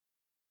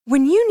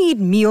When you need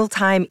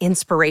mealtime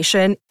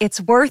inspiration,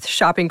 it's worth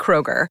shopping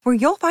Kroger, where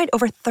you'll find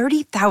over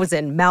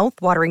 30,000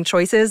 mouth-watering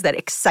choices that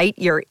excite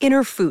your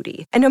inner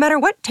foodie. And no matter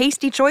what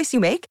tasty choice you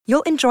make,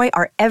 you'll enjoy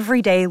our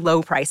everyday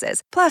low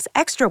prices, plus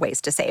extra ways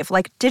to save,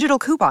 like digital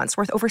coupons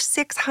worth over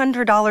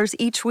 $600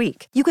 each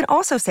week. You can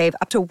also save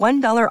up to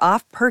 $1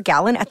 off per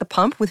gallon at the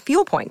pump with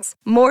fuel points.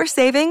 More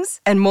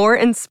savings and more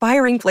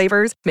inspiring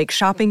flavors make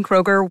shopping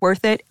Kroger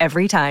worth it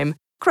every time.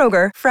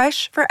 Kroger,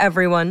 fresh for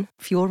everyone.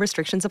 Fuel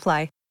restrictions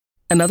apply.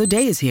 Another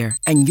day is here,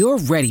 and you're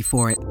ready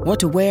for it. What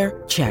to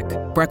wear? Check.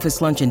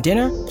 Breakfast, lunch, and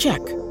dinner? Check.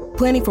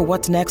 Planning for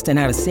what's next and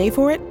how to save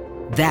for it?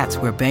 That's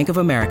where Bank of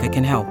America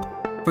can help.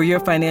 For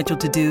your financial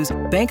to-dos,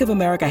 Bank of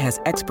America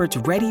has experts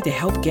ready to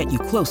help get you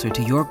closer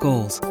to your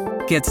goals.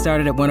 Get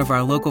started at one of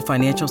our local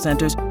financial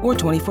centers or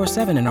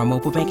 24/7 in our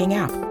mobile banking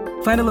app.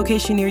 Find a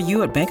location near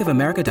you at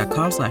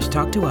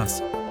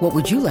bankofamerica.com/talktous. What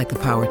would you like the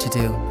power to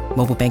do?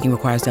 Mobile banking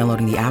requires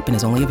downloading the app and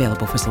is only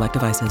available for select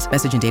devices.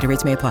 Message and data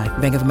rates may apply.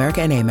 Bank of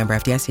America N.A., member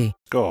FDIC.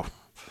 Go.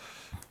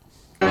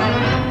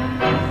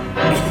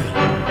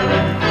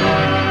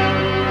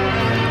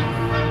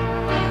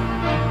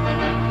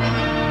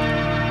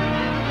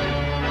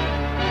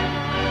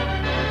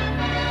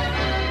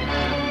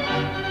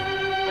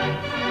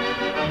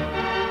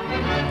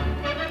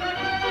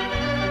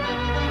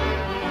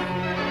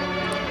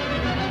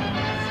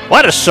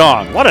 What a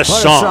song. What a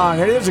song.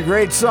 It is a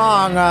great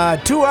song.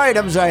 Two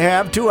items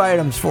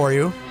for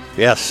you.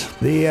 Yes.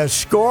 The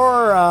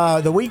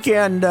score, the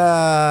weekend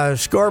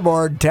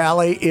scoreboard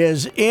tally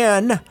is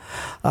in.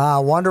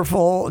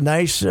 Wonderful,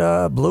 nice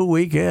blue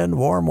weekend,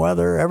 warm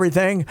weather,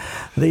 everything.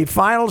 The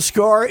final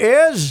score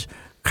is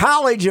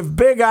College of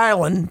Big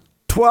Island,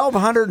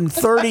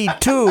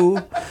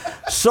 1,232.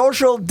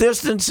 Social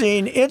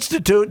Distancing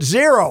Institute,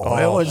 0.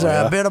 It was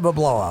a bit of a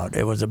blowout.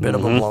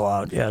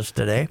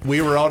 Yesterday.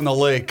 We were out on the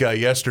lake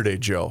yesterday,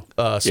 Joe.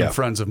 Some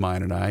friends of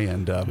mine and I,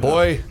 and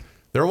boy,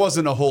 there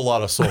wasn't a whole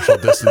lot of social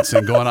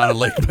distancing going on in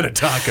Lake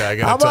Minnetonka. I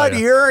How gotta tell about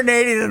you.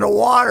 urinating in the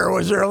water?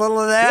 Was there a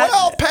little of that?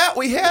 Well, Pat,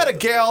 we had a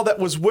gal that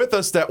was with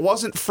us that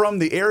wasn't from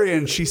the area,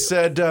 and she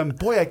said,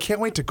 boy, I can't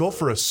wait to go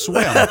for a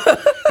swim.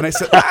 And I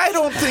said, I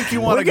don't think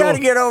you want to go. We got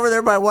to get over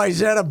there by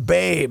Wayzata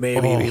Bay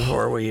maybe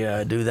before we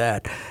do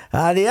that.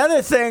 The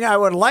other thing I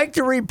would like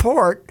to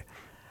report,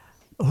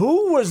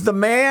 who was the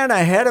man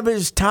ahead of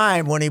his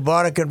time when he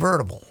bought a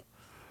convertible?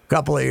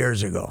 Couple of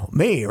years ago.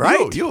 Me,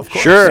 right? You of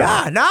course. Sure.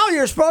 Yeah, now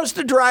you're supposed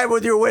to drive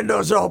with your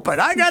windows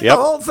open. I got the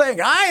whole thing.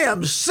 I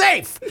am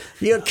safe.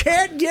 You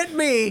can't get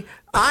me.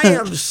 I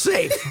am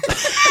safe.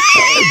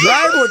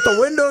 Drive with the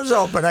windows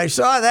open. I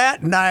saw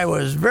that, and I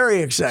was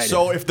very excited.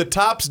 So if the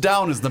top's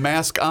down, is the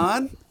mask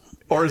on?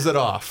 Or is it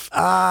off?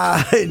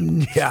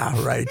 Yeah,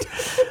 right.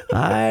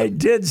 I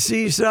did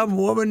see some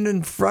woman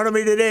in front of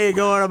me today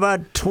going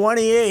about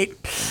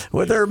 28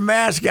 with her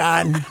mask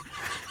on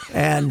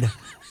and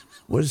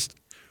was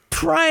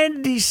trying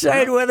to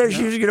decide whether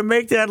she was going to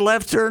make that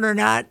left turn or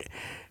not.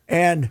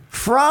 And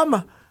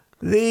from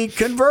the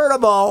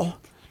convertible,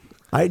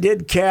 I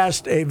did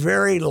cast a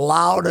very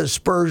loud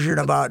aspersion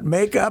about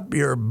make up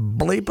your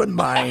bleeping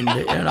mind,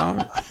 you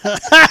know.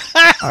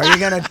 Are you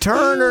going to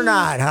turn or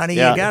not, honey?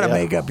 You got to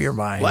make up your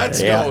mind.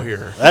 Let's go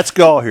here. Let's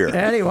go here.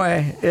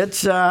 Anyway,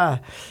 it's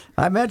I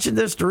mentioned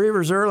this to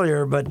Reavers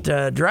earlier, but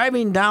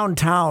driving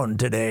downtown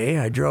today,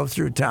 I drove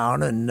through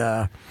town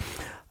and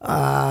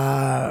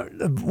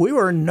we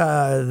were in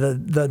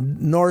the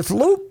North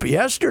Loop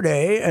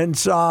yesterday and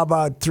saw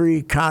about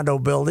 3 condo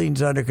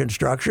buildings under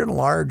construction,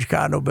 large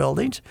condo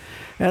buildings.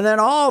 And then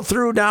all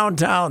through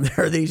downtown,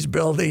 there are these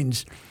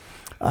buildings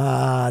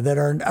that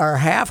are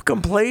half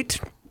complete.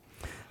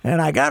 And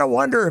I got to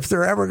wonder if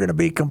they're ever going to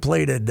be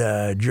completed,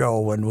 Joe,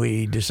 when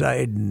we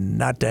decide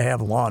not to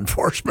have law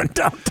enforcement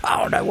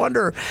downtown. I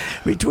wonder,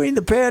 between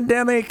the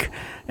pandemic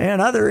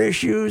and other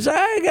issues,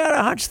 I got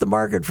a hunch the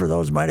market for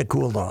those might have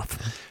cooled off.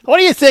 What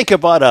do you think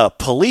about a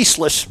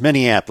policeless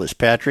Minneapolis,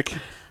 Patrick?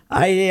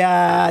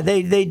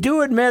 They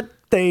do admit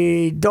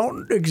they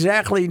don't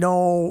exactly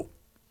know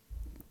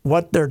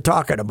what they're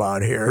talking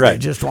about here. Right. They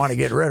just want to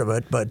get rid of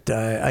it. But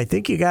I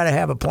think you got to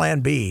have a plan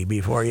B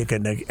before you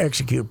can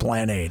execute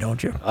plan A,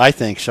 don't you? I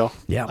think so.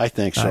 Yeah. I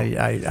think so.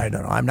 I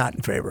don't know. I'm not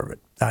in favor of it.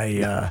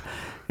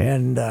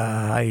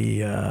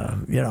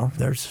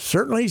 There's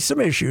certainly some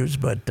issues,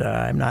 but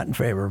I'm not in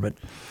favor of it.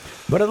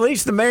 But at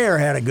least the mayor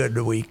had a good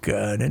week,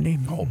 didn't he?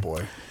 Oh,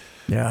 boy.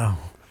 Yeah.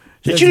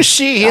 Did you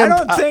see him? I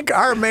don't think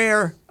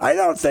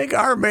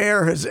our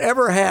mayor has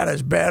ever had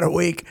as bad a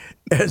week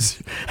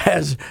as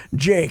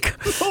Jake,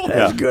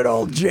 as good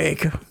old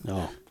Jake.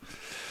 No.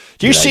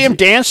 Do you see him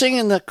dancing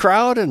in the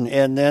crowd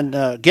and then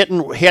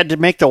had to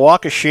make the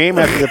walk of shame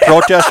after the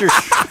protesters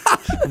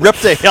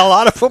ripped the hell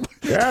out of him?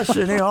 Yes,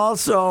 and he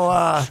also,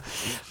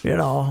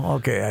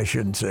 okay, I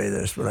shouldn't say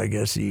this, but I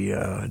guess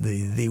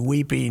the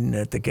weeping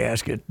at the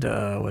casket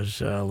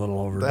was a little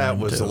overdone. That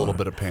was too. a little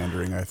bit of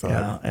pandering, I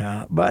thought.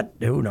 Yeah, but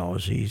who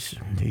knows? He's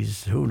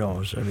who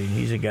knows? I mean,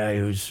 he's a guy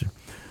who's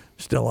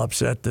still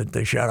upset that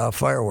they shot off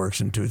fireworks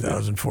in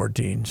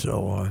 2014.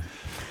 So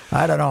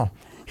I don't know.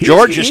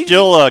 George is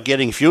still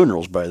getting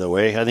funerals, by the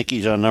way. I think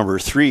he's on number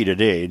 3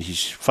 today.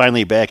 He's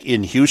finally back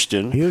in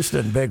Houston.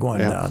 Houston, big one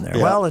down there.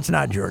 Yeah. Well, it's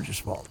not George's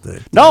fault.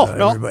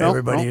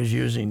 Everybody is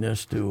using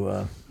this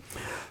to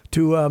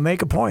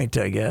make a point,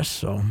 I guess.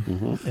 So,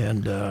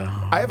 and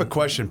I have a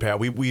question, Pat.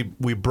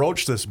 We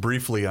broached this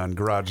briefly on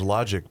Garage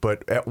Logic,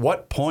 but at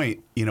what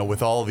point,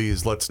 with all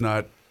these, let's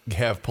not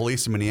have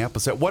police in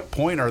Minneapolis. At what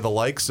point are the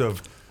likes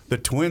of the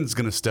Twins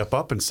going to step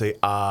up and say,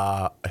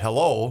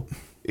 "Hello"?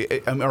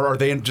 Or are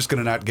they just going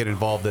to not get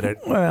involved in it?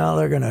 Well,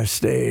 they're going to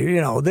stay.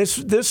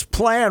 This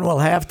plan will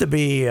have to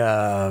be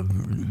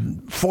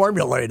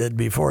formulated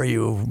before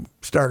you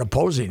start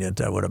opposing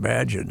it, I would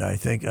imagine. I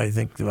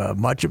think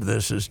much of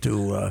this is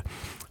to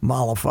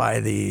mollify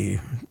the.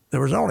 There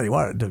was only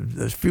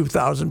a few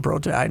thousand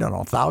protesters. I don't know,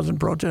 1,000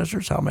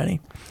 protesters. How many?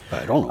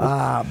 I don't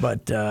know.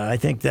 But I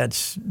think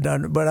that's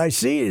done. But I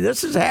see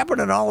this is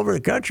happening all over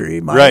the country.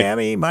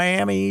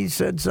 Miami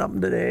said something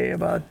today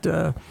about.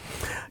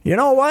 You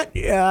know what?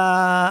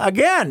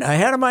 Again,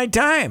 ahead of my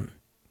time.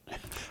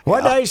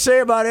 What did I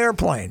say about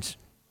airplanes?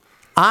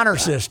 Honor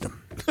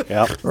system.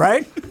 Yeah.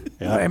 Right?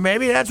 Yeah. And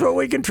maybe that's what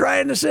we can try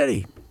in the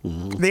city.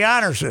 The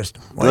honor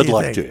system. Good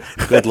luck to you.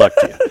 Good luck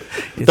to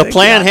you. The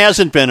plan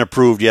hasn't been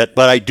approved yet,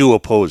 but I do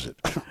oppose it.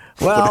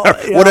 Well,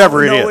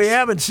 whatever it is. We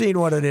haven't seen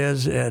what it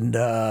is, and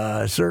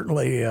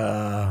certainly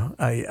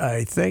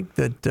I think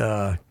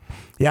that.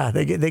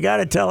 They got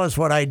to tell us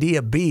what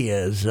idea B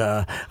is.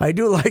 I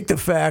do like the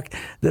fact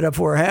that if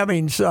we're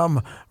having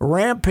some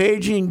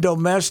rampaging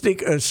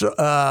domestic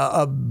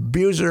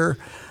abuser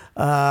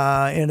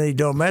in a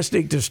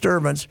domestic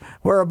disturbance,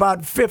 where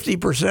about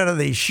 50% of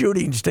these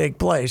shootings take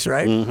place,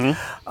 right?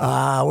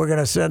 We're going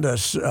to send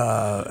us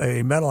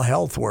a mental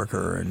health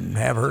worker and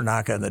have her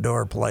knock on the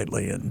door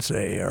politely and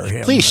say, or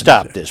him. Please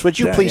stop this. Would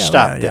you please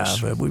stop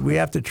this? Yeah, but we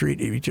have to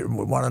treat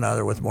one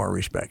another with more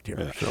respect here.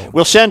 Yeah. So.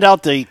 We'll send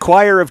out the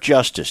Choir of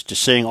Justice to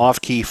sing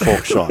off-key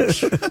folk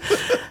songs.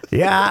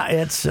 Yeah,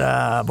 it's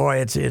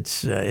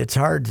it's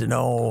hard to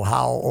know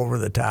how over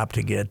the top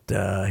to get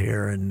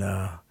here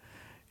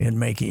in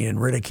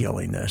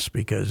ridiculing this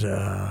because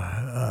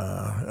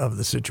of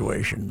the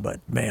situation. But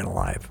man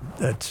alive,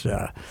 that's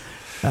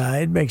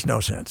it makes no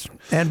sense.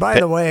 And by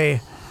the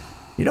way,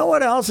 you know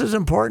what else is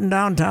important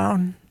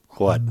downtown?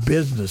 What?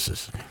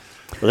 Businesses.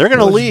 Well, they're going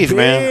to leave,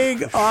 man.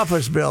 Big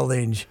office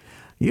buildings.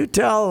 You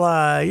tell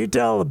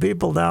the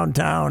people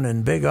downtown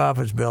in big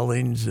office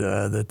buildings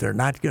that they're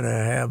not going to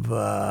have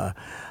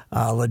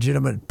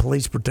legitimate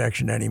police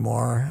protection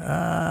anymore.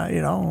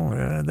 They're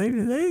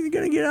going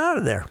to get out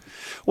of there.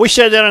 We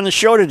said that on the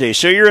show today.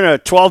 So you're in a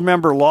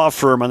 12-member law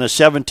firm on the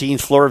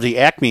 17th floor of the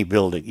Acme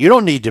building. You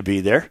don't need to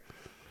be there.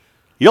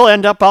 You'll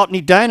end up out in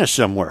Edina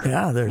somewhere.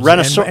 Yeah,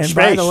 rent a space. And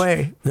by the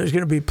way, there's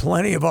going to be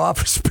plenty of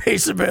office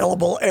space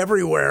available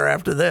everywhere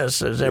after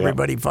this, as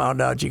everybody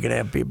found out you could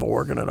have people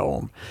working at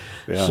home.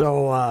 Yeah.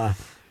 So,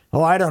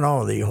 I don't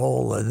know, the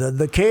whole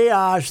the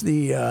chaos,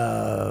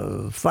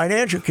 the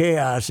financial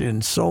chaos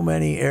in so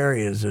many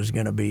areas is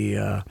going to be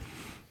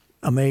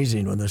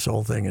amazing when this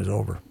whole thing is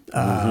over.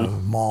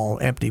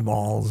 Empty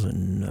malls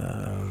and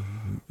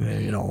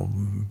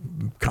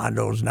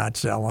condos not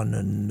selling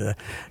and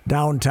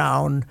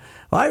downtown.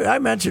 I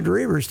mentioned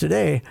Reavers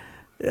today.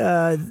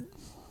 I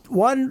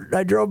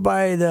drove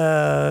by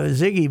the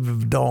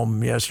Ziggy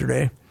Dome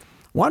yesterday.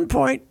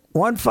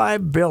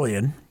 $1.15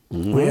 billion.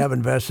 We have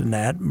invested in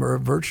that.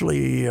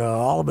 Virtually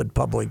all of it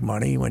public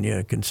money when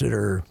you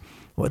consider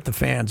what the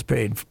fans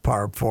paid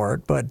for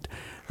it. But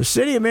the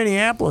city of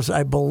Minneapolis,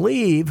 I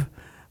believe,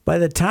 by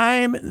the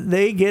time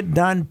they get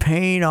done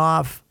paying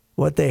off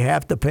what they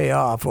have to pay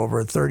off over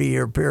a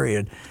 30-year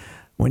period,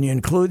 when you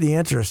include the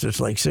interest, it's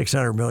like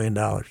 $600 million.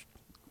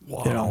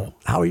 Wow.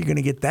 How are you going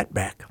to get that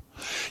back?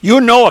 You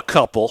know a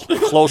couple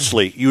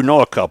closely. You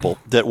know a couple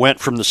that went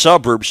from the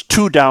suburbs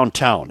to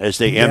downtown as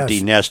they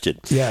empty nested.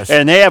 Yes.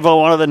 And they have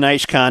one of the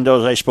nice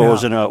condos, I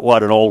suppose, in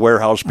an old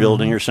warehouse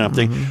building or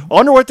something. I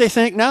wonder what they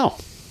think now.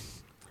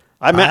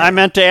 I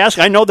meant to ask.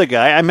 I know the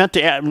guy. I meant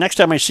to next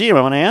time I see him,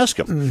 I'm going to ask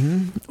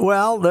him.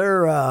 Well,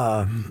 they're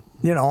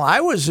I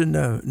was in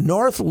the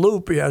North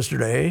Loop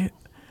yesterday,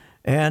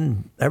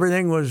 and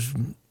everything was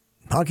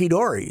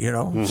hunky-dory,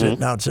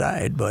 sitting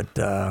outside. But,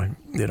 I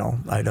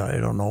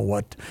don't know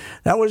what.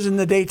 That was in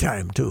the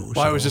daytime, too.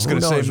 Well, I was just going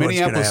to say,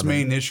 Minneapolis'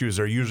 main issues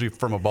are usually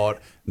from about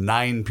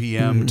 9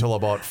 p.m. till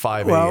about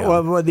 5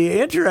 a.m. Well,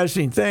 the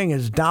interesting thing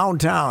is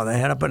downtown, the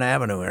Hennepin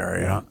Avenue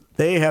area,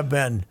 they have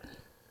been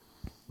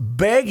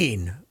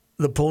begging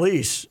the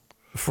police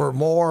for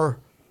more,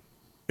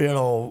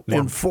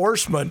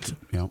 enforcement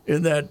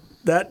in that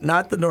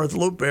not the North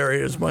Loop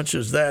area as much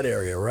as that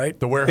area, right?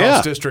 The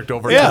warehouse district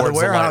over towards the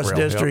warehouse light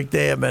rail. district.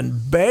 They have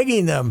been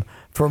begging them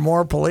for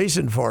more police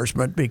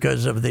enforcement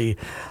because of the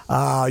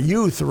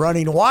youth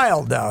running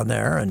wild down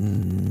there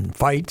and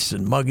fights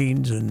and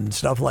muggings and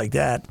stuff like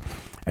that.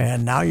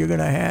 And now you're going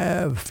to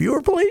have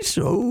fewer police?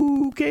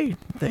 Okay,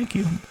 thank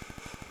you.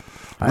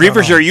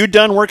 Reavers, are you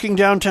done working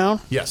downtown?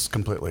 Yes,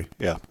 completely.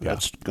 Yeah,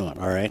 that's gone.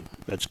 All right,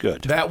 that's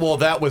good. That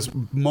was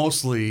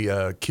mostly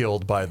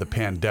killed by the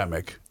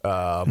pandemic.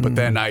 But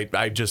then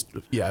I just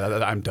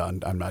I'm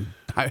done. I'm not.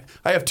 I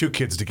have 2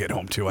 kids to get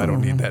home to. I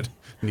don't need that.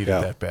 Need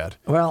it that bad.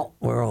 Well,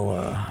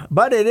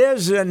 but it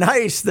is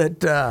nice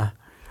that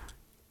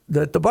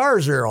that the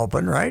bars are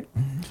open, right?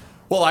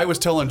 Well, I was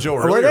telling Joe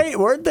earlier.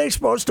 Weren't they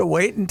supposed to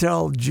wait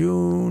until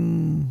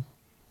June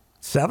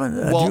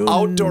 7th? Well, June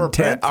outdoor,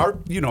 10th?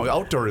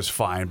 outdoor is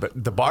fine, but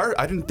the bar,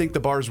 I didn't think the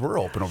bars were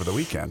open over the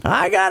weekend.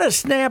 I got a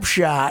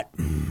snapshot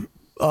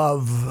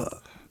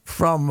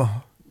from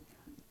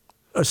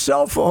a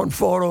cell phone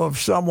photo of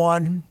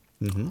someone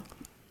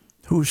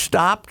who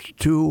stopped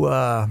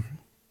to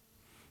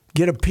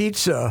get a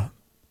pizza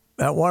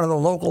at one of the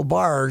local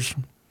bars,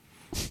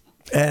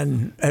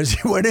 and as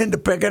he went in to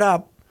pick it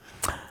up,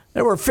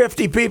 there were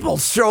 50 people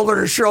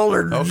shoulder to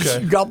shoulder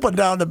just gulping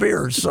down the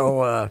beers.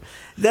 So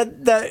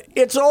that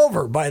it's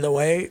over, by the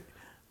way.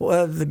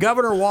 The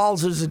Governor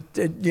Walz is,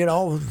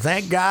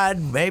 thank God,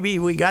 maybe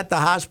we got the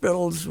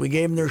hospitals, we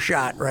gave them their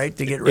shot, right,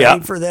 to get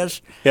ready for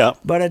this. Yeah.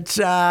 But it's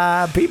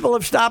people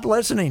have stopped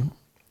listening.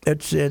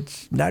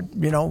 It's not,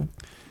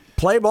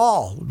 play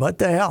ball. What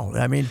the hell?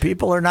 I mean,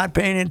 people are not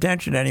paying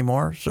attention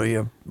anymore, so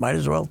you might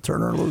as well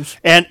turn her loose.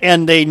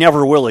 And they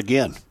never will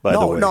again, by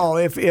the way. No,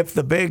 if if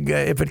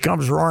it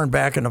comes roaring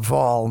back in the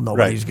fall,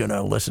 nobody's going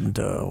to listen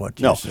to what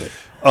you say.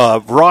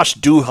 Ross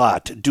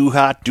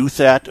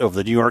Douthat of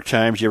the New York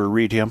Times, you ever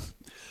read him?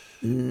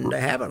 I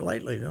haven't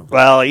lately, no.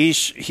 Well,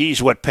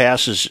 he's what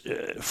passes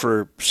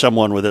for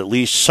someone with at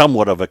least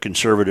somewhat of a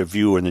conservative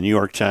view in the New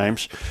York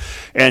Times,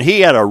 and he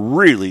had a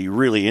really,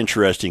 really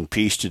interesting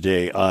piece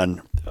today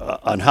on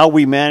how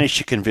we managed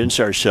to convince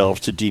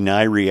ourselves to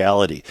deny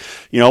reality.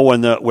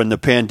 When the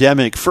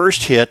pandemic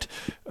first hit,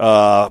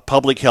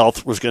 public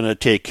health was going to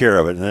take care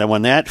of it, and then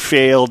when that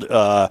failed,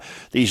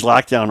 these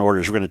lockdown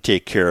orders were going to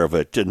take care of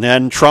it. And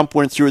then Trump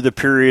went through the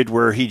period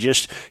where he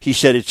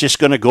said it's just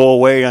going to go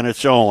away on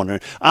its own,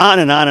 and on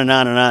and on and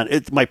on and on.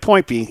 My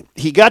point being,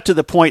 he got to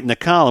the point in the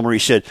column where he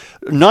said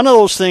none of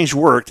those things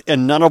worked,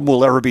 and none of them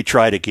will ever be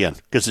tried again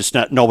because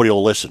nobody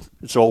will listen.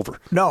 It's over.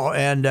 No,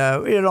 and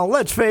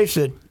let's face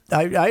it.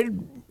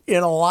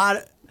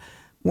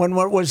 When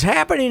what was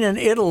happening in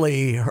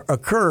Italy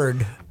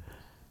occurred,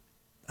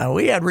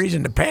 we had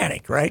reason to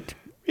panic, right?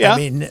 Yeah. I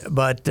mean,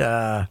 but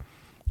at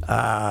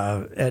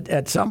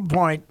some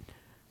point,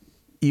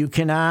 you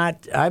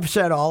cannot. I've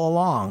said all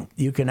along,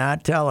 you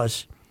cannot tell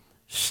us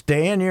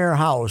stay in your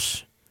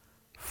house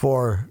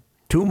for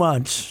 2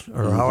 months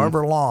or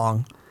however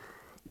long.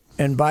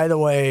 And by the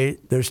way,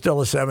 there's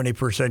still a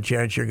 70%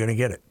 chance you're going to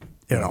get it.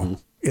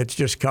 It's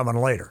just coming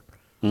later.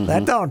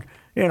 That don't.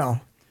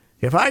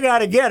 If I got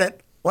to get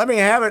it, let me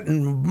have it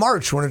in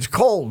March when it's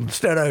cold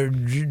instead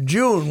of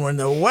June when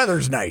the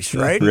weather's nice,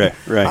 right?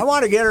 Right. I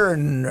want to get her,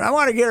 and I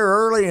want to get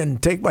her early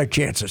and take my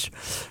chances,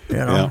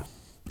 Yeah.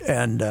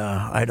 And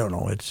I don't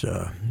know. It's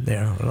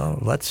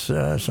let's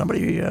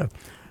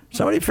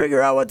somebody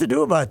figure out what to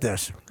do about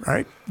this.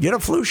 Right? Get a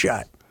flu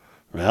shot.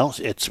 Well,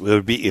 it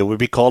would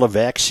be called a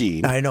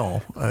vaccine. I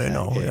know.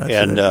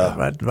 And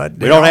but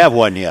we don't have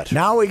one yet.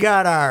 Now we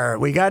get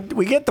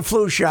the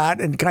flu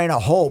shot and kind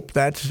of hope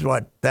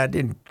that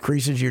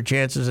increases your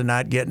chances of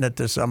not getting it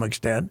to some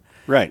extent.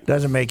 Right.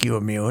 Doesn't make you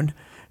immune.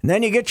 And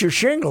then you get your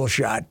shingle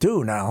shot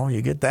too. Now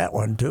you get that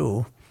one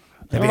too.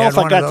 Have you had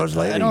one of those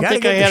lately? You got to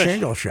get the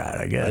shingle shot,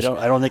 I guess.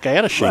 I don't think I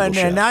had a shingle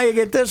shot. And now you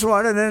get this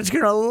one, and then it's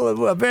going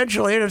to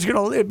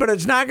eventually, but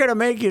it's not going to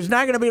make you. It's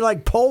not going to be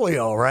like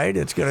polio, right?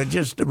 It's going to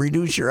just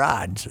reduce your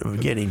odds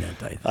of getting it.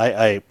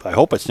 I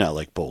hope it's not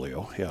like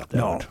polio. Yeah.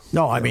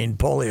 No. I mean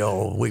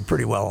polio. We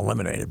pretty well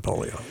eliminated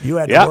polio. You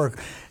had to work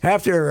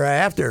after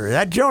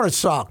that.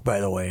 Jonas Salk, by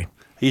the way.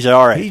 He's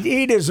all right.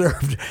 He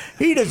deserved.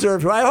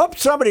 I hope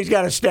somebody's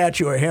got a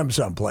statue of him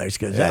someplace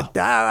because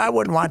I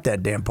wouldn't want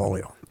that damn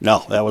polio.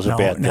 No, that was a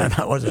bad thing. No,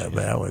 that was a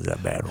bad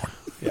one.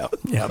 Yeah.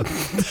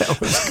 That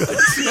was good.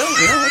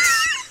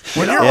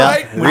 When you're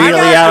right, really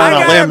out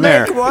on a limb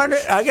there.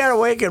 I got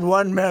to make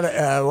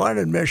one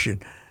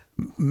admission.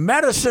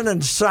 Medicine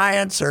and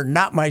science are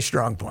not my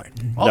strong point.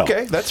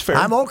 Okay, that's fair.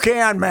 I'm okay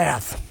on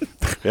math.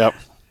 Yep.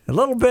 A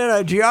little bit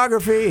of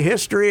geography,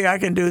 history, I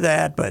can do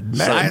that, but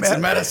science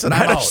and medicine,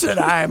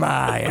 I'm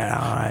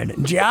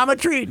out.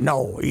 Geometry,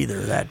 no, either.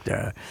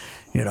 That,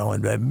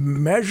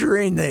 and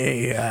measuring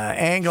the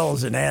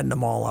angles and adding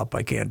them all up,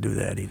 I can't do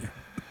that either.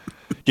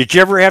 Did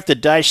you ever have to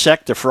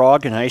dissect a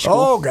frog in high school?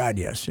 Oh, God,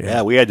 yes.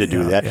 Yeah, we had to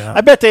do that. Yeah.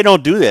 I bet they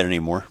don't do that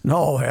anymore.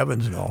 No,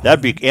 heavens no.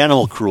 That'd be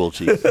animal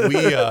cruelty.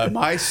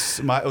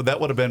 That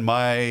would have been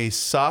my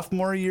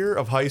sophomore year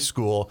of high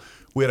school.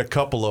 We had a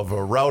couple of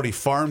rowdy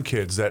farm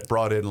kids that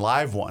brought in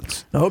live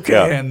ones. Okay.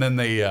 Yeah. And then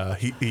they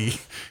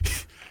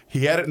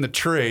he had it in the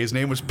tray. His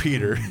name was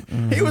Peter.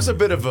 He was a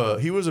bit of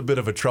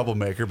a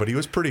troublemaker, but he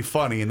was pretty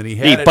funny. And then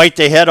Did he bite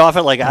the head off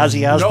it like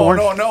Ozzy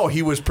Osbourne? No.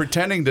 He was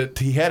pretending that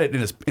he had it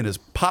in his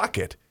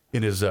pocket,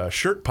 in his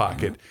shirt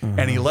pocket,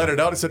 and he let it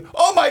out and said,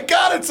 "Oh my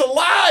God, it's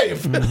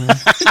alive!"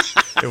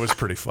 It was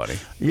pretty funny.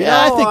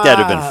 I think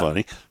that'd have been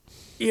funny.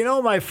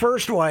 my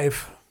first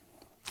wife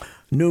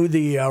knew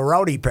the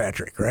Rowdy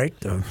Patrick, right?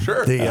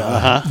 Sure.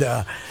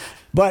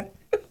 But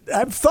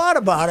I've thought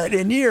about it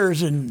in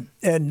years, and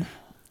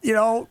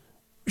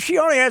she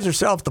only has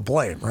herself to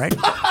blame, right?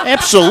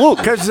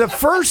 Absolutely. Because the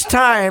first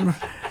time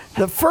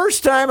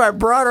I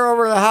brought her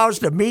over to the house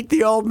to meet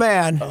the old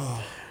man,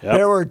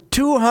 there were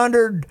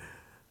 200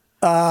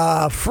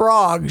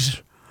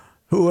 frogs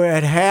who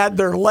had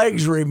their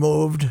legs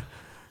removed,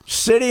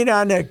 sitting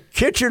on the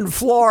kitchen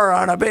floor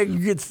on a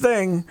big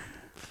thing,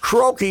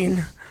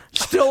 croaking,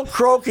 still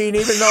croaking,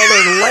 even though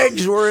their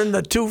legs were in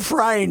the 2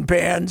 frying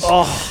pans.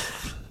 Oh.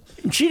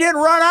 And she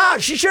didn't run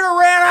out. She should have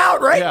ran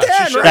out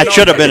then. That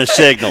should have been a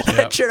signal.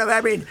 That should have. I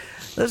mean,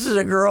 this is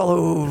a girl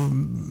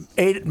who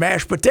ate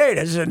mashed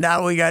potatoes, and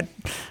now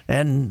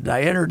and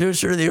I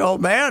introduced her to the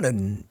old man,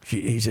 and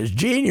he says,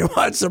 "Gene, you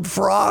want some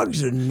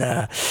frogs?" And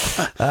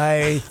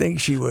I think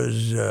she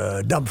was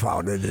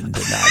dumbfounded and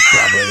did not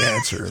probably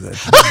answer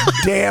that.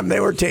 Damn, they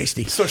were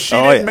tasty. So she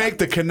didn't make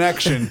the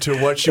connection to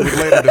what she would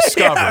later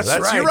discover. Yes,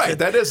 That's You're right.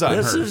 That is on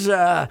this her. This is,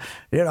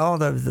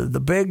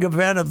 the big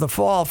event of the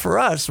fall for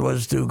us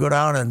was to go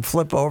down and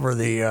flip over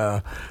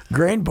the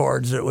grain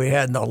boards that we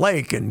had in the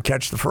lake and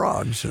catch the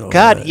frogs. So,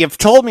 God, you've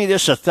told me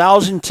this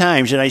 1,000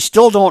 times, and I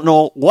still don't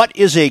know what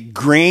is a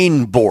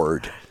grain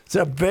board. It's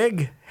a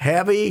big,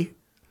 heavy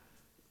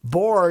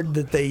board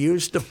that they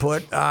used to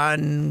put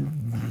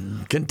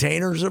on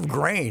containers of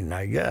grain,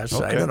 I guess.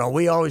 Okay. I don't know.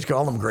 We always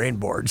call them grain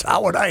boards.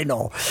 How would I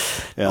know?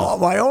 Yeah.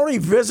 My only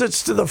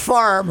visits to the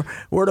farm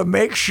were to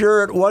make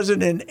sure it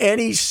wasn't in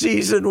any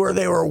season where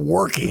they were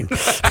working.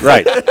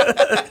 Right.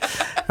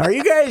 Are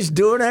you guys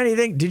doing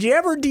anything? Did you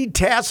ever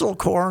detassel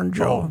corn,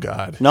 Joe? Oh,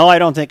 God. No, I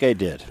don't think I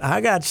did.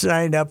 I got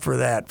signed up for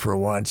that for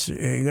once.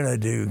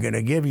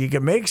 You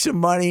can make some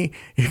money.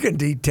 You can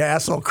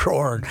detassel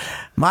corn.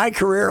 My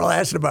career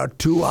lasted about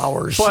 2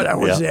 hours. But that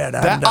was it.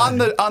 I'm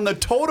done. on the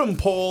totem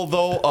pole,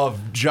 though,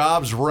 of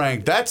jobs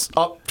ranked, that's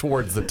up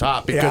towards the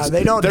top. Because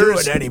they don't do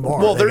it anymore.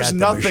 Well, They there's got the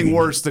nothing machine.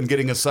 worse than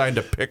getting assigned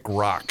to pick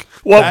rock.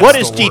 Well, That's what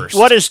is the worst.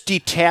 what is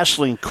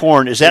detasseling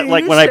corn? Is that You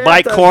like when used I to buy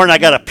have to- corn, I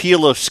got to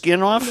peel the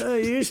skin off? You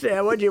used to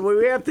have,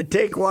 we have to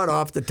take one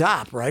off the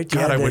top, right? You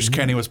God, had I to- wish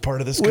Kenny was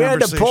part of this We had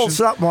conversation. to pull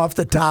something off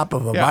the top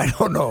of them. Yeah. I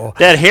don't know.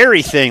 That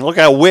hairy thing, look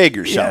like a wig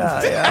or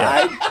something.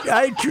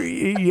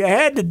 You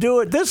had to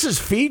do it. This is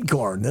feed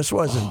corn. This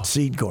wasn't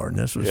seed corn.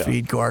 This was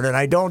feed corn. And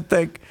I don't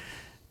think,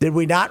 did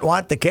we not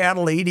want the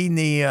cattle eating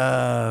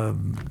the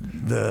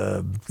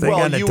thing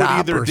on the you top would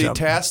either or something?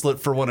 detassel it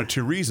for one of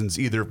two reasons: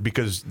 either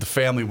because the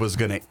family was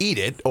going to eat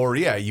it, or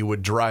you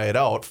would dry it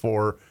out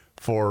for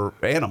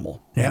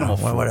animal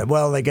food.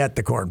 Well, they got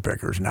the corn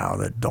pickers now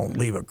that don't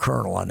leave a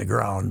kernel on the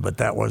ground, but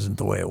that wasn't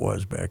the way it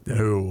was back then.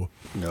 Who?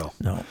 No.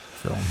 No.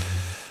 So,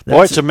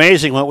 Boy, it's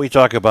amazing what we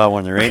talk about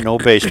when there ain't no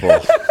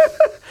baseball.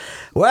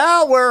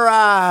 well,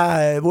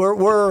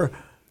 we're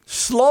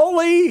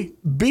slowly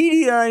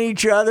beating on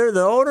each other,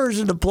 the owners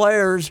and the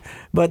players,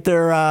 but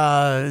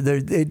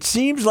it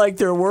seems like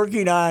they're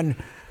working on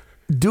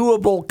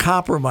doable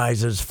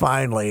compromises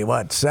finally.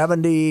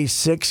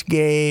 76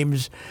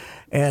 games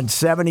and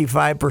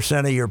 75%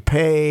 of your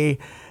pay,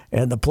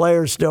 and the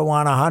players still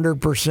want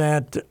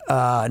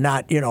 100%,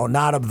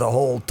 not of the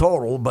whole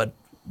total, but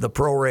the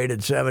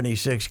prorated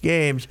 76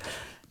 games.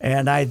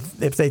 And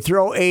if they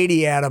throw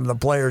 80 at them, the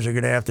players are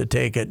going to have to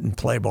take it and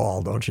play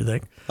ball, don't you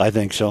think? I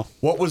think so.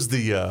 What was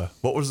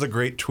the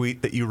great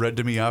tweet that you read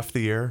to me off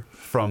the air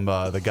from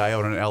the guy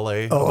out in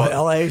L.A.? Oh,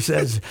 L.A.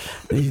 says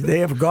they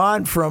have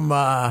gone from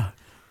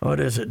what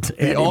is it?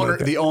 The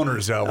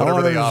owners,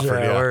 whatever they offered.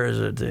 Where is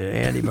it?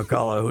 Andy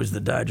McCullough, who's the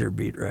Dodger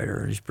beat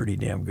writer. He's pretty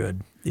damn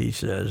good. He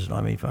says,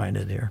 let me find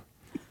it here.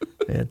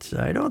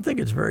 I don't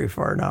think it's very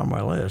far down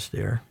my list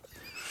here.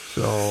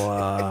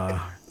 So,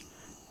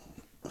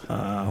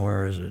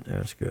 where is it?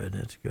 That's good.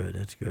 That's good.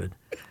 That's good.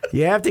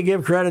 You have to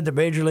give credit to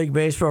Major League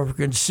Baseball for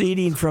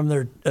conceding from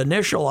their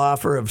initial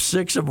offer of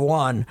 6 of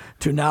one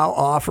to now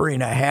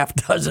offering a half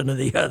dozen of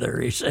the other,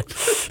 he said.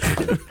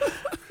 It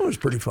was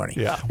pretty funny.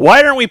 Yeah.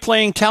 Why aren't we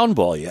playing town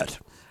ball yet?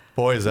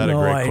 Boy, is that a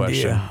great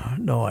question.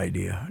 No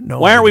idea.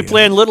 Why aren't we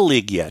playing Little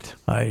League yet?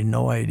 I had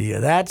no idea.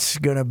 That's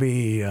going to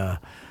be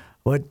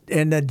what.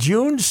 And the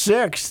June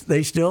 6th,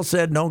 they still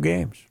said no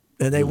games,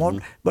 and they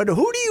won't. But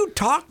who do you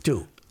talk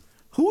to?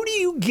 Who do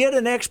you get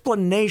an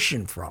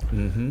explanation from?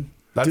 Mm-hmm.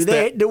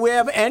 Do we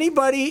have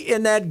anybody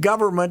in that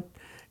government,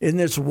 in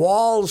this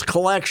Walls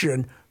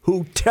collection,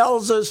 who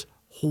tells us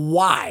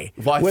why?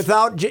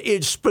 Without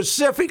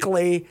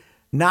specifically,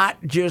 not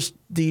just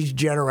these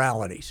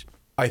generalities.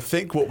 I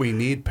think what we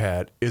need,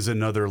 Pat, is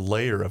another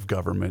layer of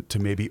government to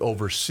maybe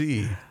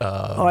oversee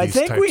I these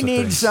think types we of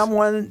need things.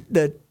 someone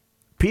that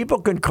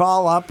people can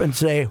call up and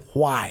say,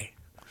 why?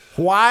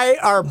 Why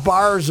are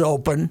bars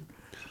open?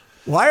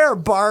 Why are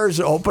bars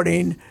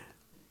opening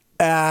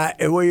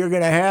where you're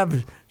going to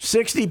have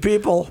 60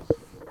 people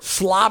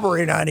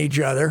slobbering on each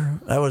other?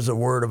 That was the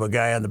word of a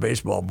guy on the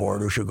baseball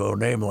board who should go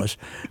nameless.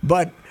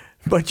 But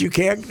you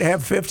can't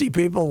have 50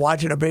 people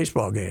watching a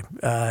baseball game.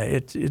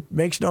 It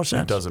makes no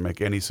sense. It doesn't make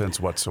any sense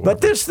whatsoever.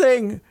 But this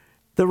thing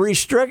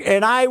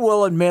and I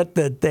will admit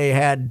that they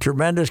had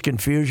tremendous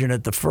confusion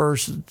at the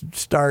first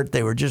start.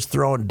 They were just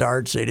throwing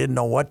darts. They didn't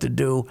know what to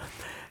do.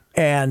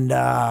 And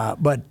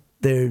but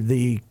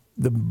the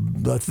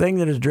thing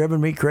that has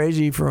driven me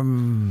crazy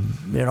from,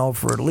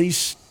 for at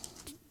least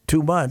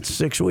 2 months,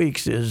 6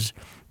 weeks, is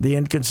the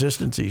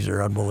inconsistencies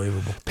are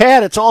unbelievable.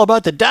 Pat, it's all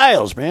about the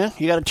dials, man.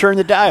 You got to turn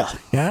the dial.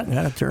 Yeah,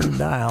 got to turn the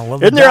dial.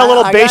 Well, Isn't there a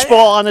little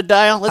baseball on the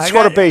dial? Let's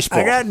go to baseball.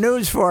 I got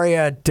news for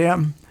you,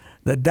 Tim.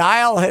 The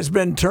dial has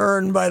been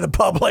turned by the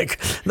public.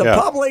 The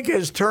public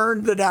has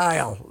turned the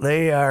dial.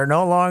 They are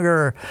no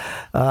longer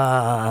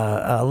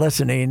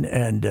listening,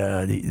 and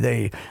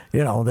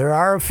there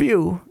are a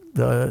few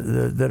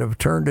that have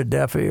turned a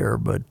deaf ear,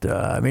 but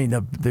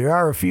there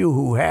are a few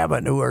who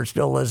haven't, who are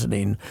still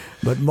listening,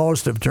 but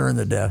most have turned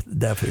the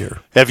deaf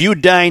ear. Have you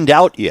dined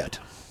out yet?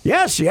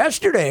 Yes,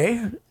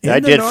 yesterday. I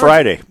did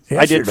Friday.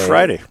 I did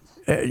Friday.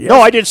 No,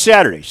 I did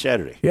Saturday.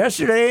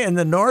 Yesterday in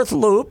the North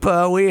Loop,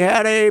 we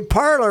had a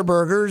Parlor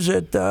Burgers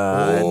at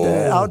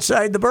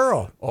outside the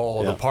Borough.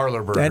 Oh, the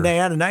Parlor Burger. And they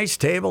had a nice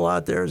table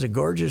out there. It was a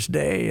gorgeous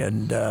day,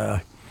 and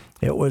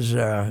it was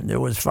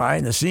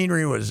fine. The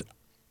scenery was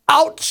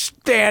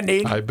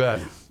outstanding. I bet.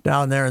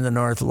 Down there in the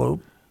North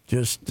Loop,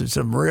 just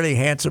some really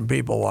handsome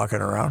people walking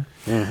around.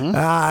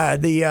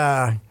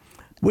 Mm-hmm.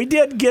 We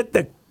did get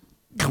the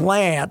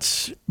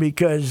glance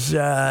because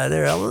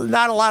there are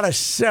not a lot of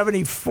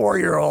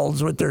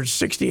 74-year-olds with their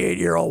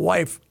 68-year-old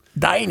wife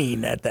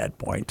dining at that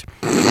point.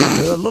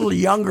 A little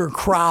younger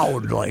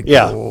crowd, like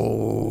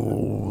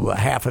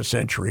half a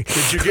century.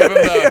 Did you give him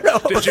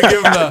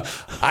the?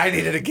 I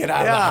needed to get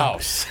out of the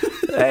house.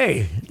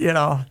 Hey,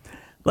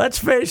 let's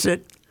face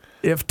it.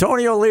 If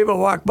Tony Oliva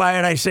walked by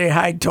and I say,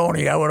 "Hi,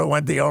 Tony," I would have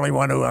went the only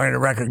one who would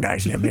have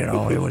recognized him.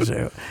 It was,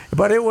 God,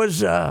 it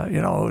was a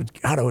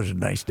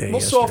nice day. Well,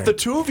 so if the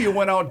two of you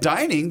went out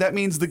dining, that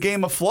means the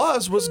game of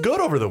Flaws was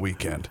good over the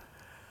weekend.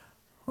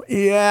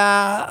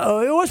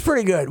 Yeah, it was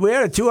pretty good. We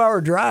had a 2-hour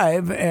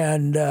drive,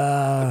 and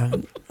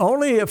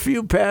only a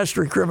few past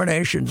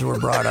recriminations were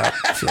brought up.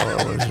 So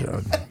it was.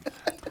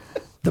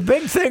 The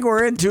big thing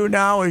we're into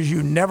now is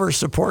you never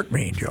support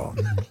me, Joe.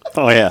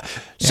 Oh, yeah.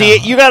 See,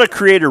 you got to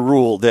create a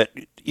rule that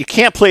you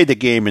can't play the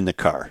game in the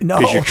car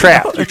because you're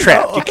trapped. You're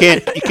trapped. You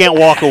can't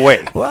walk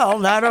away. Well,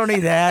 not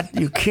only that,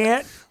 you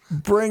can't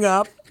bring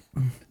up.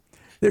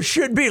 There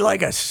should be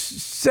like a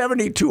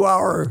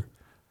 72-hour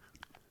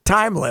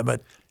time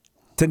limit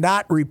to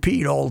not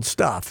repeat old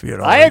stuff.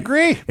 I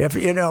agree. If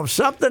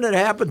something that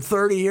happened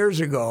 30 years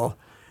ago.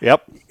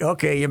 Yep.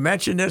 Okay, you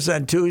mentioned this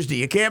on Tuesday.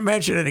 You can't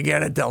mention it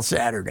again until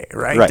Saturday,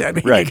 right? Right. I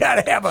mean, right. You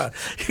got to have a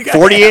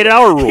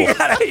 48-hour rule.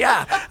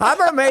 I'm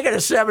going to make it a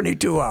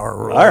 72-hour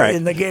rule. All right.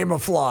 In the game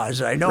of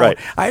Flaws. I know. Right.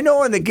 I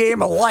know. In the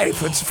game of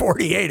life, it's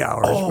 48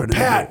 hours. Oh,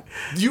 Pat,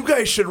 you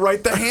guys should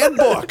write the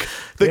handbook,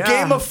 the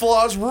Game of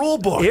Flaws rule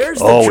book. Here's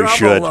the trouble, we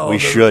should. Though. We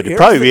should. It'd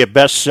probably be a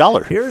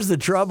bestseller. Here's the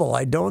trouble.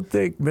 I don't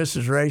think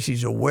Mrs.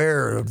 Ricey's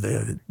aware of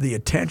the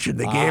attention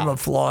the Game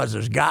of Flaws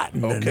has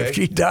gotten, and if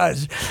she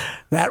does,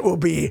 that will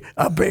be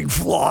a big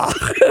flaw.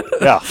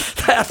 Yeah.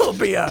 That'll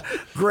be a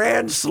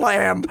grand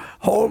slam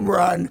home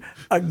run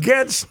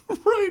against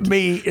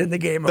me in the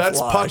Game of Flaws.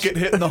 That's Puckett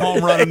hitting the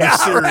home run in the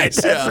series. Right,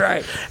 that's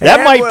right.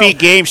 That might be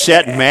game,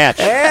 set, and match.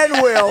 And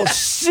we'll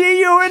see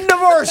you in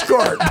divorce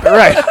court.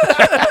 Right.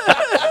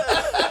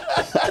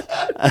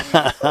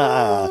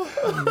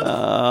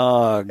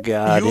 Oh,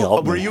 God.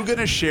 Help me. Were you going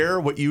to share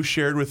what you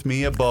shared with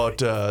me about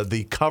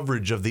the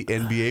coverage of the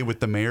NBA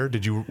with the mayor?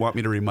 Did you want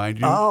me to remind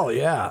you? Oh,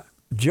 yeah.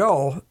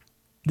 Joe,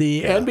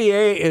 the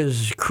NBA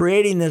is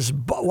creating this.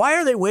 Why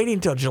are they waiting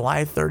until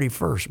July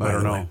 31st? I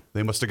don't know.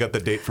 They must have got the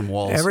date from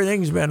Walls.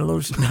 Everything's been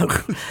loosened.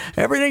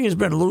 Everything has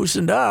been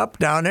loosened up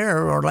down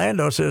there.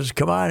 Orlando says,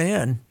 "Come on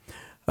in."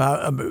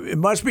 It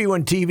must be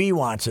when TV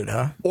wants it,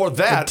 huh? Or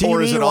that,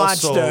 or is it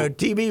also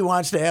TV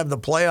wants to have the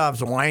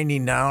playoffs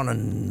winding down,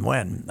 and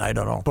when? I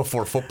don't know.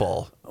 Before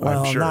football,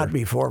 well, I'm sure. not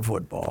before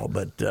football,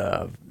 but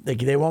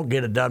they won't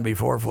get it done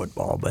before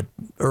football, but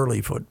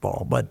early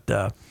football. But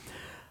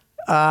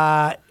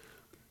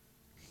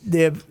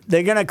they're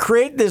going to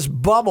create this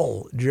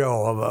bubble,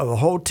 Joe, of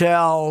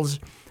hotels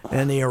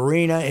and the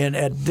arena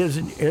at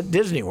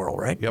Disney World,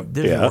 right? Yep.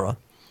 Disney World.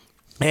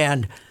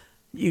 And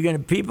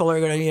people are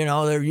going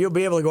to, you'll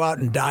be able to go out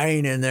and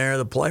dine in there,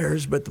 the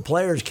players, but the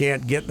players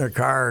can't get in their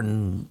car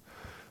and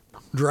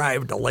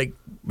drive to Lake,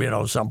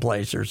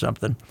 someplace or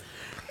something.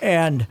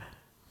 And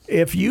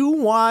if you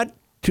want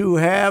to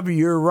have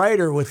your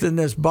writer within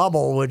this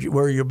bubble,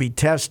 where you'll be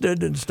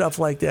tested and stuff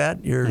like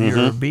that,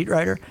 your beat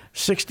writer,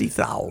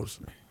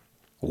 60,000.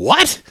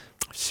 What?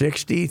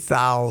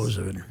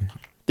 60,000.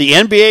 The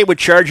NBA would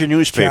charge a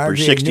newspaper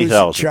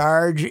 $60,000.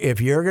 Charge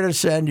if you're going to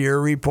send your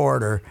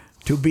reporter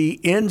to be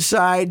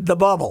inside the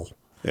bubble.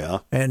 Yeah.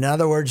 In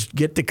other words,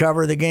 get to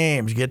cover the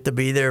games, get to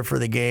be there for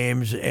the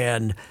games,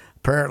 and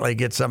apparently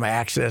get some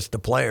access to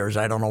players.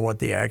 I don't know what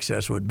the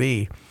access would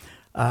be.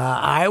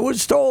 I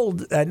was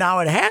told, now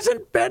it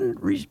hasn't been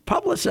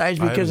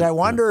publicized because I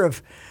wonder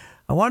if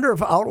I wonder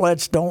if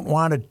outlets don't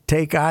want to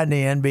take on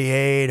the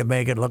NBA to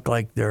make it look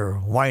like they're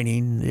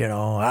whining,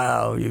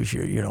 you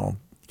should,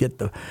 get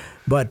the,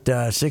 but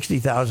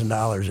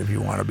 $60,000 if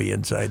you want to be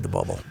inside the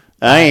bubble.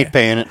 I ain't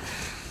paying it.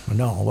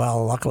 No,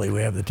 well, luckily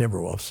we have the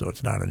Timberwolves, so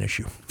it's not an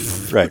issue.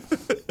 Right.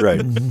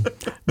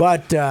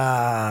 But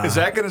is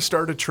that going to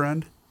start a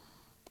trend?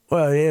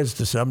 Well, it is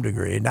to some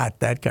degree, not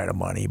that kind of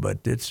money,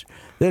 but it's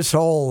this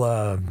whole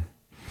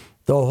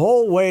the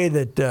whole way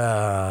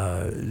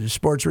that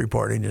sports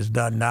reporting is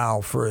done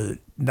now for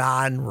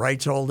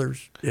non-rights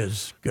holders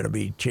is going to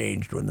be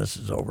changed when this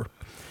is over.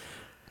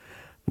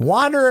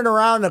 Wandering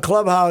around the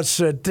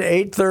clubhouse at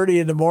 8:30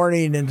 in the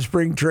morning in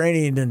spring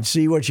training and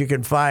see what you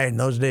can find,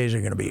 those days are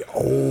going to be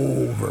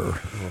over.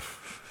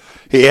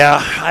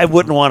 Yeah, I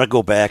wouldn't want to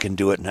go back and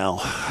do it now.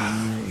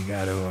 You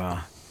got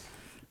to.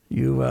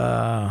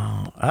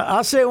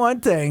 I'll say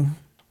one thing.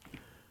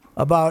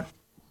 About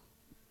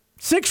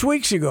 6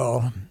 weeks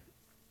ago,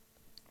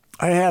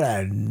 I had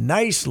a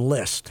nice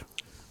list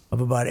of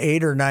about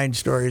 8 or 9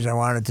 stories I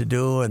wanted to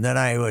do, and then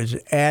I was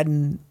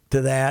adding to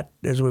that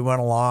as we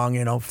went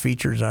along,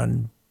 features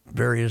on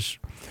various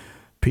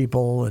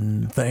people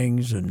and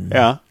things, and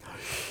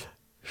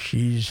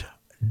she's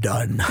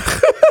done.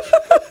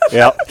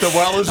 Yeah, the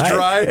well is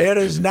dry. It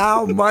is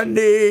now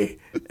Monday,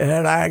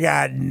 and I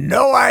got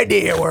no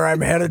idea where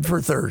I'm headed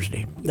for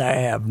Thursday. I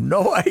have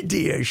no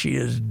idea. She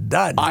is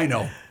done. I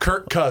know.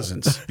 Kirk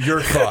Cousins,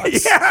 your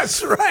thoughts?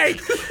 Yes, right.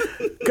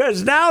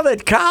 Because now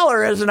that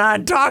Collar isn't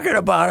on talking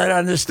about it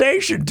on the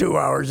station 2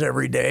 hours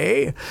every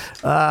day,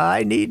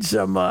 I need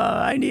some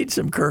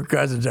Kirk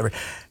Cousins every.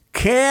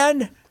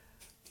 Can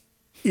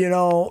he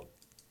handle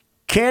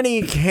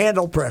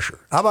pressure?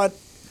 How about?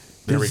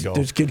 There we go.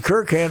 Can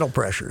Kirk handle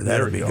pressure?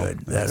 That'd be good.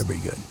 That'd be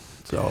good.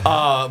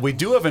 So we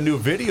do have a new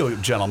video,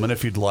 gentlemen,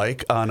 if you'd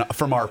like,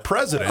 from our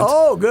president.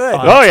 Oh, good.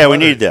 Oh, yeah, we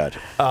need that.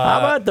 How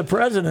about the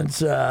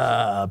president's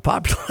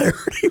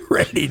popularity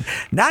rating?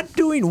 Not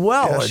doing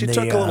well. Yeah, she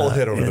took a little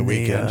hit over the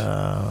weekend.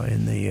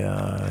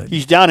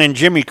 He's down in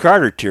Jimmy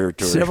Carter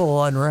territory.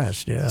 Civil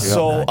unrest, yeah.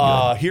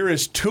 So here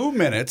is 2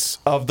 minutes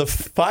of the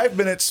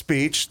 5-minute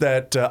speech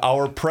that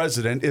our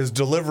president is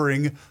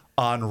delivering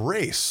on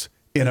race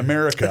in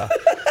America.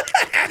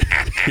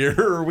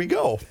 Here we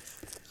go.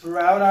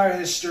 Throughout our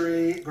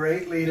history,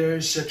 great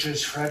leaders such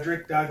as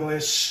Frederick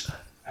Douglass,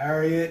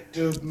 Harriet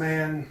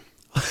Tubman,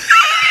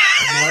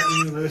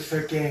 Martin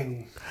Luther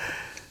King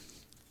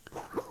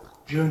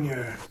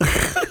Jr.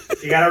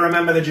 You got to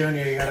remember the Jr.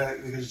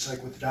 Because it's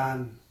like with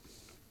Don,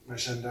 my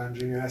son Don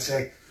Jr. I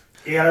say,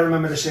 you got to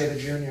remember to say the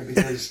Jr.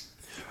 because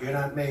you're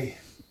not me.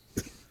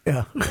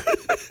 Yeah.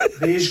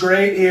 These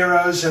great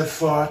heroes have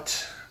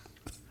fought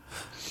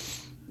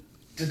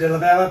to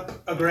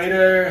develop a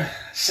greater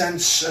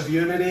sense of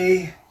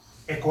unity,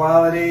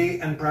 equality,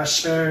 and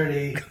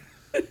prosperity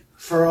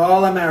for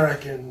all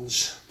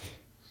Americans.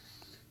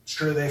 It's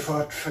true, they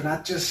fought for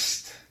not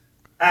just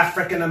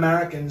African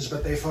Americans,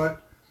 but they fought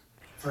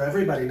for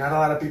everybody. Not a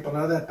lot of people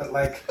know that, but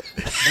like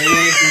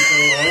millions of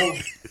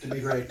people to be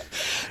great.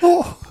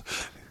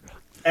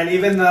 And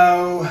even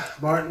though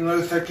Martin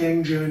Luther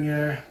King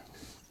Jr.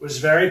 was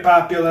very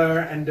popular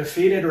and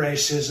defeated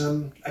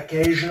racism,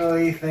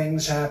 occasionally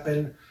things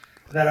happen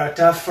that are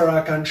tough for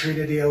our country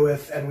to deal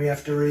with, and we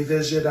have to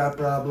revisit our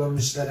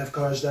problems that have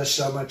caused us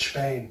so much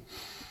pain.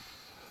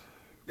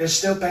 There's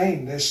still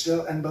pain.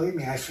 And believe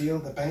me, I feel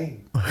the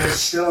pain. There's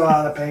still a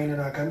lot of pain in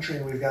our country,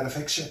 and we've got to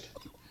fix it.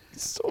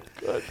 So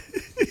good.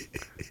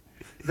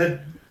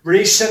 The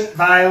recent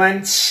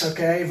violence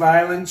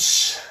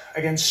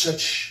against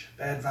such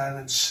bad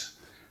violence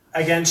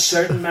against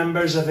certain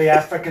members of the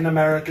African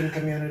American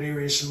community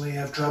recently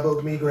have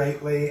troubled me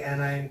greatly,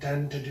 and I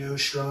intend to do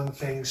strong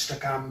things to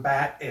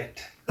combat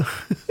it.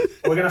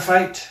 We're going to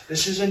fight.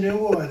 This is a new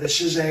war.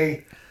 Just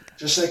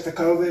like the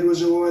COVID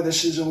was a war,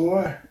 this is a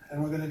war,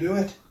 and we're going to do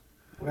it.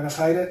 We're going to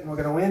fight it, and we're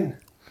going to win.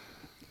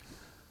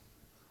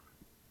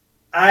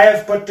 I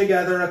have put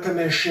together a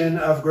commission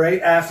of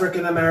great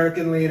African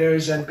American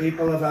leaders and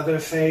people of other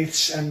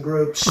faiths and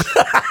groups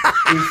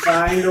to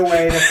find a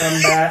way to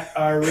combat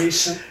our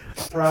recent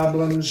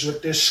problems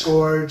with this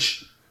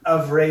scourge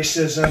of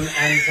racism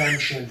and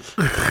tension.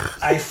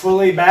 I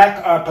fully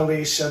back our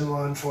police and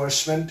law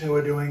enforcement who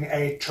are doing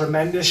a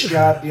tremendous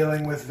job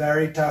dealing with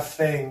very tough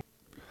things.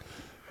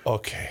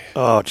 Okay.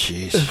 Oh,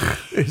 jeez.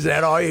 Is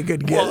that all you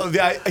could get?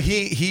 Well,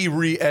 he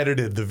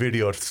re-edited the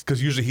video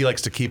because usually he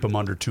likes to keep them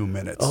under 2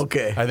 minutes.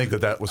 Okay. I think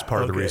that was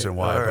part of the reason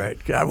why. All right.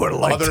 I would have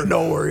liked to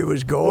know where he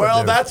was going. Well,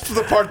 there. that's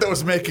the part that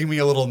was making me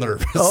a little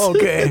nervous.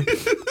 Okay.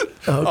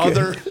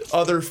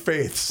 Other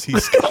faiths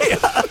he's got.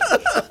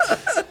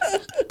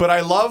 But I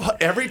love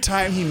every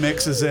time he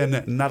mixes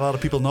in, not a lot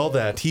of people know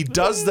that, he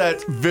does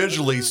that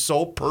visually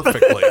so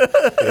perfectly.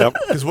 Yep.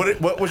 Because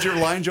what was your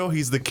line, Joe?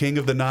 He's the king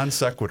of the non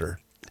sequitur.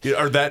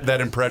 Or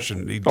that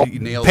impression. He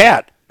nailed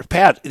it.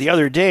 Pat, the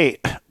other day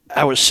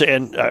I was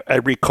saying, I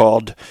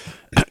recalled,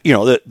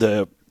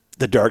 the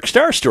Dark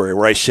Star story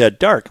where I said,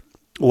 Dark,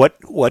 what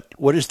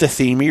is the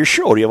theme of your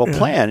show? Do you have a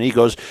plan? And he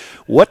goes,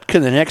 what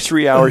can the next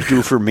 3 hours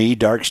do for me,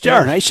 Dark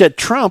Star? And I said,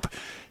 Trump,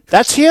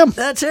 That's him.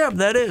 That's him.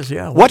 That is,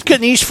 yeah. What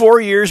can these 4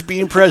 years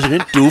being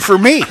president do for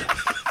me?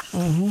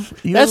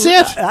 That's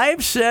it.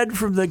 I've said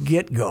from the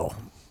get-go,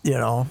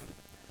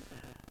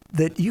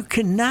 that you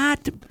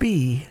cannot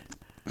be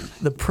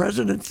the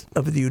president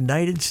of the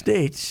United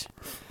States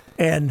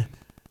and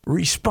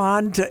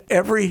respond to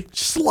every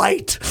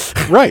slight.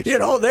 Right.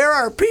 There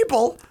are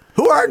people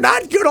who are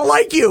not going to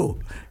like you.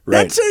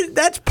 Right.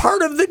 That's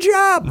part of the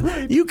job.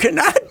 Right. You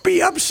cannot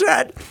be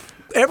upset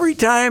every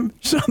time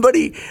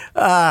somebody,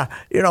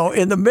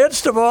 in the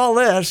midst of all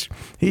this,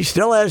 he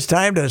still has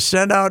time to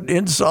send out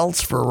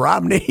insults for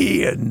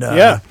Romney and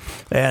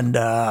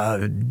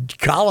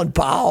Colin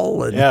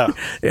Powell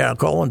and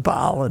Colin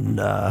Powell, and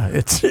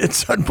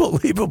it's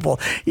unbelievable.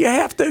 You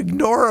have to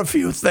ignore a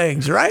few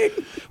things, right?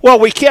 Well,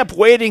 we kept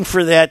waiting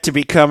for that to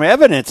become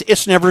evident.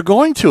 It's never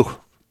going to.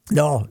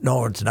 No,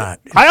 it's not.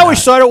 I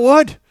always thought it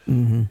would.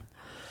 Mm-hmm.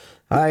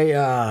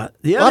 A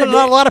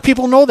lot of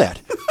people know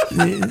that.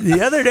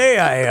 The other day,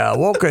 I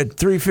woke at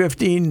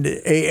 3:15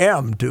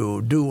 a.m.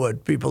 to do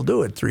what people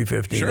do at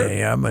 3:15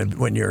 a.m.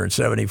 when you're a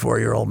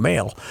 74-year-old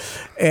male,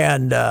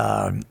 and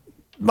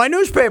my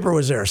newspaper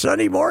was there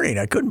Sunday morning.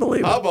 I couldn't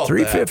believe it. How about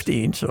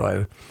 3:15.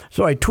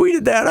 So I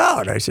tweeted that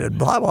out. I said,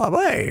 blah blah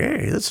blah.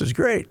 Hey, this is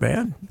great,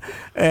 man.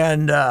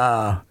 And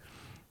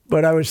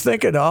but I was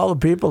thinking of all the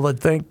people that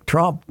think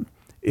Trump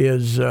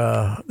is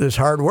this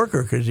hard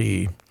worker because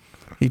he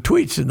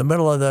tweets in the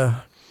middle of the.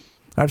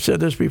 I've said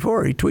this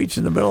before. He tweets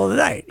in the middle of the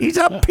night. He's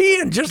up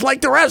peeing just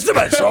like the rest of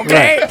us.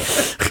 Okay,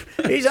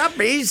 he's up.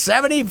 He's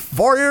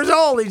 74 years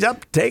old. He's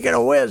up taking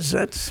a whiz.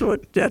 That's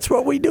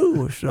what we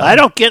do. So. I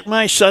don't get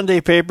my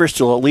Sunday papers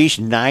till at least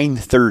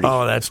 9:30.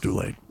 Oh, that's too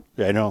late.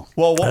 I know.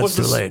 Well, what That's was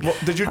too this? late.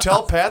 Did you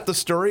tell Pat the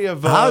story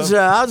of? How's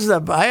I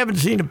haven't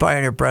seen the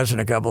Pioneer Press in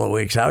a couple of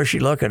weeks. How's she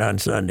looking on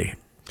Sunday?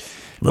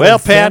 Well,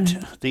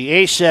 Pat, the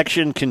A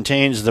section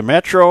contains the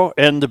Metro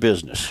and the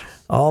business.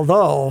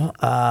 Although,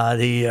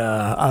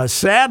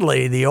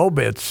 sadly, the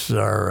obits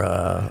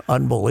are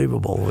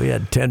unbelievable. We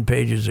had 10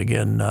 pages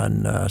again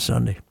on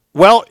Sunday.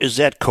 Well, is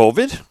that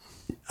COVID?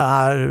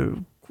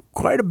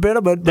 Quite a bit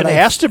of it. But it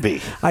has to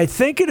be. I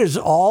think it is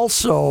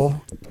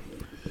also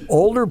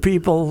older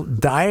people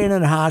dying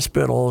in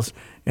hospitals,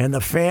 and the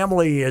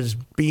family is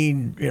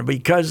being,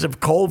 because of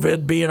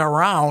COVID being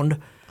around,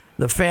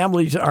 the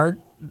families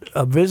aren't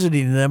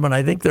visiting them, and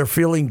I think they're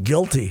feeling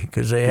guilty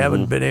because they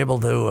haven't been able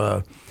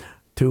to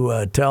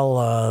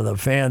tell the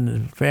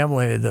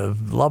family, the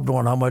loved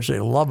one, how much they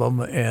love them,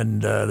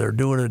 and they're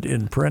doing it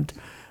in print.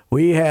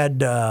 We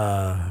had,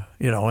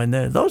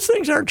 and those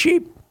things aren't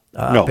cheap.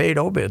 No. Paid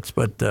obits,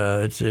 but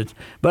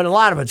but a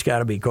lot of it's got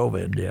to be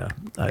COVID. Yeah,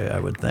 I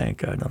would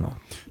think. I don't know.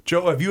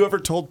 Joe, have you ever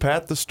told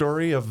Pat the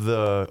story of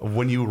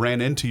when you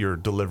ran into your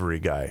delivery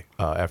guy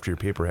after your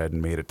paper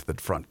hadn't made it to the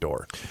front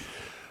door?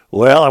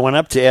 Well, I went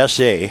up to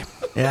SA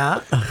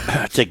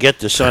to get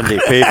the Sunday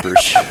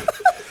papers,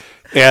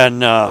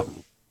 and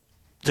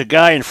the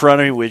guy in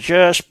front of me was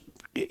this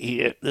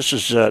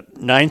is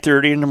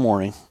 9:30 in the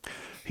morning.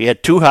 He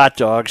had 2 hot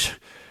dogs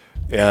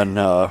and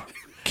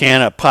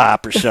can of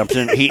pop or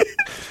something.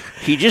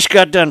 He just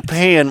got done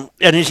paying,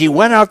 and as he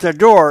went out the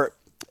door,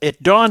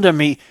 it dawned on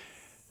me,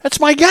 that's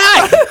my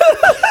guy.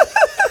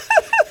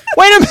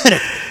 Wait a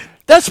minute.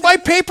 That's my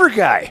paper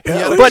guy.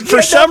 Yeah, but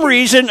for some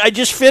reason, I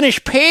just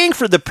finished paying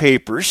for the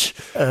papers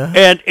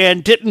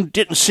and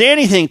didn't say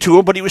anything to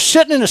him, but he was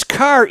sitting in his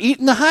car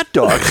eating the hot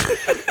dogs.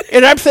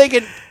 And I'm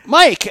thinking,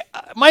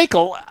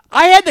 Michael,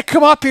 I had to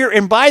come up here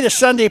and buy the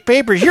Sunday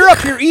papers. You're up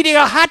here eating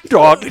a hot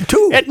dog at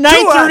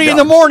 9:30 in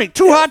the morning.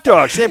 2 hot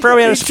dogs. They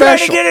probably had a special.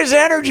 He's trying to get his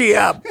energy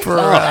up. Do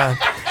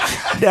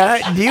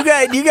you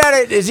got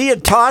it? Is he a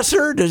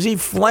tosser? Does he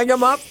fling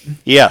them up?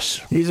 Yes.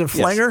 He's a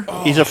flinger?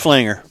 Yes. He's a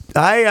flinger.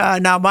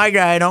 Now my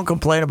guy, I don't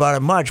complain about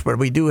it much, but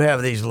we do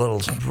have these little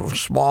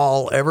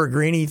small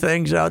evergreeny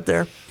things out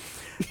there.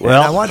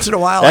 Well, once in a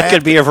while, that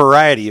could be a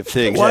variety of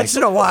things. Once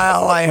in a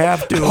while, I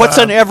have to. What's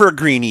an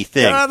evergreeny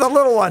thing? The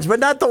little ones,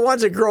 but not the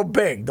ones that grow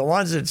big. The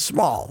ones that's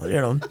small.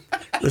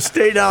 They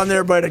stay down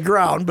there by the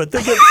ground, but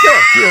they get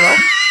thick.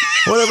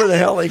 Whatever the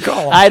hell they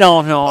call them. I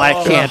don't know.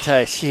 I can't.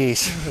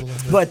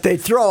 Jeez. But they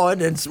throw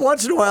it, and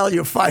once in a while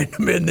you find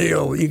them in the.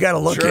 You got to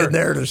look in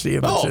there to see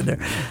if it's in there.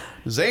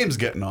 Zame's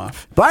getting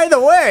off. By the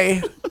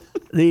way,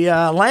 the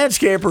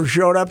landscaper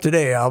showed up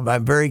today.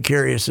 I'm very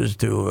curious as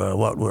to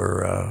what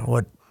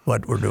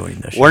we're doing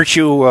this year. Weren't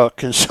you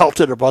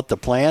consulted about the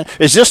plan?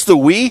 Is this the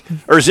we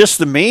or is this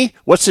the me?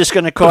 What's this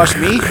going to cost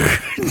me?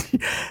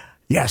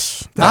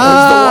 Yes, that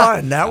was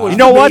the one. That was. You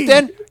know what?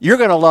 Then you're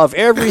going to love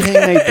everything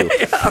they do.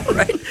 Yeah,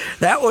 right.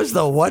 That was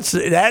the what's.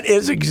 That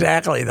is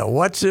exactly the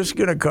what's this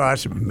going to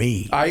cost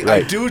me?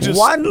 I do just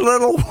one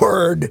little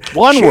word.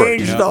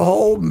 Changed the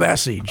whole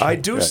message. I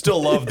do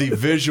still love the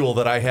visual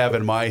that I have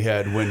in my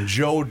head when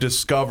Joe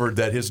discovered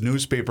that his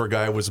newspaper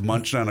guy was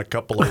munching on a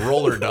couple of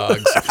roller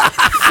dogs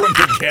from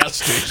the gas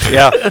station.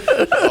 Yeah.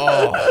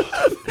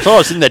 So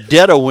it's in the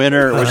dead of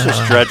winter. It was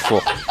just dreadful.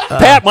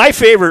 Pat, my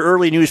favorite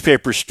early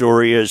newspaper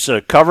story is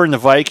covering the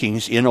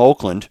Vikings in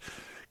Oakland,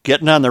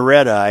 getting on the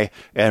red eye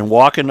and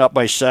walking up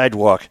my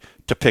sidewalk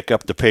to pick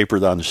up the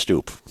paper on the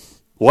stoop.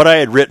 What I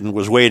had written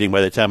was waiting by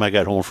the time I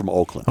got home from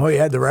Oakland. Oh, you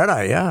had the red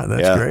eye. Yeah,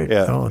 that's great.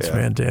 Yeah, oh, it's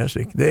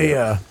fantastic. They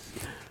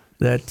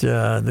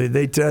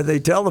they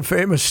tell the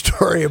famous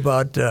story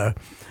about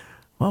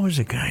what was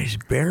the guy's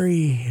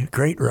Barry,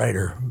 great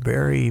writer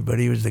Barry, but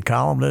he was the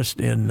columnist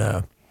in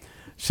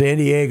San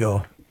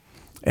Diego,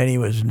 and he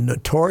was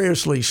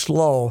notoriously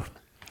slow.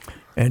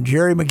 And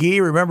Jerry McGee,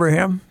 remember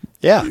him?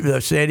 Yeah, the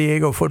San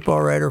Diego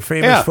football writer,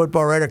 famous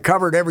football writer,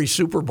 covered every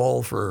Super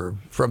Bowl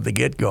from the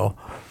get-go.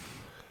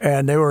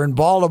 And they were in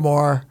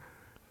Baltimore,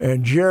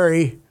 and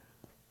Jerry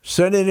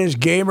sent in his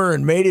gamer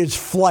and made his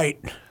flight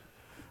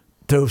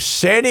to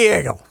San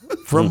Diego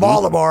from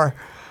Baltimore,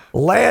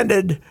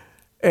 landed,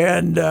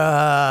 and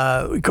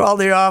we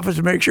called the office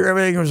to make sure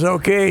everything was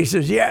okay. He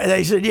says, yeah.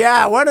 They said,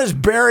 yeah, when is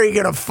Barry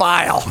going to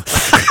file?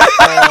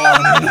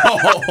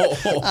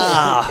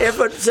 If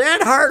it's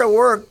that hard to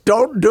work,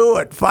 don't do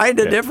it. Find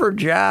a different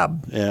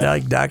job. Yeah.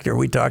 Like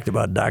we talked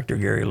about Dr.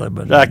 Gary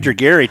Lippman. Dr.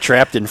 Gary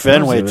trapped in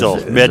Fenway till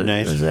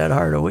midnight. It was that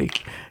hard a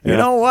week. You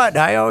know what?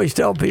 I always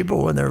tell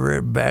people when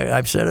they're back,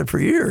 I've said it for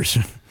years,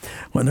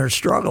 when they're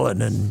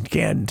struggling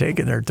and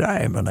taking their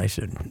time. And I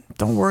said,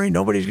 don't worry,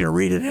 nobody's going to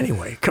read it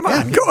anyway. Come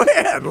on, go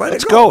ahead.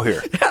 Let's go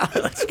here. Yeah,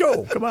 let's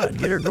go. Come on,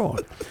 get her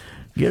going.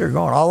 Get her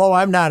going. Although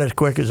I'm not as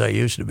quick as I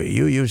used to be.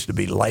 You used to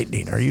be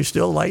lightning. Are you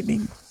still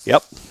lightning?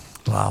 Yep.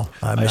 Wow.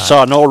 I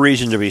saw no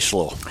reason to be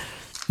slow.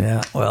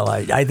 Yeah, well,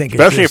 I think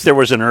it's especially if there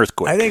was an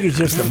earthquake. I think it's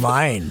just the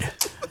mind.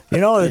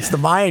 It's the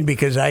mind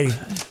because I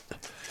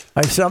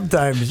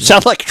sometimes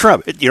sound like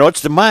Trump.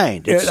 It's the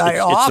mind. It's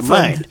the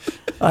mind.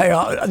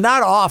 I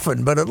not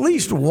often, but at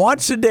least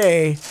once a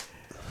day,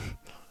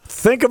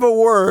 think of a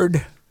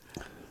word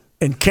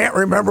and can't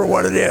remember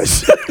what it is.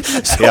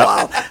 So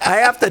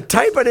I have to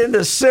type it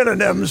into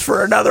synonyms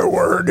for another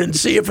word and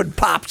see if it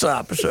pops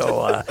up.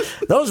 So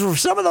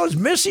some of those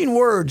missing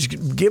words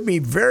give me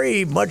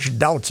very much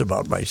doubts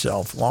about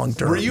myself long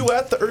term. Were you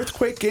at the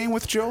earthquake game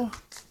with Joe?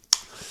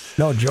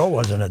 No, Joe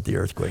wasn't at the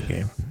earthquake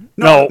game.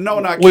 No,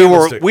 not we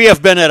Candlestick. We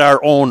have been at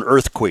our own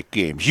earthquake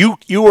games.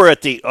 You were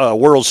at the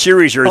World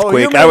Series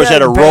earthquake. You mean I was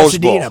at a Rose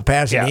Bowl.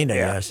 Pasadena,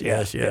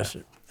 yes.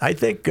 I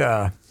think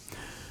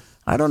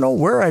I don't know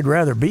where I'd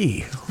rather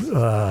be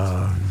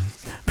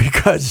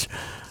because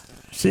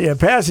see, at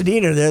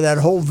Pasadena, there that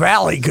whole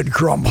valley could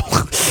crumble.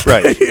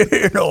 Right.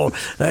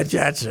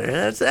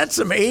 That's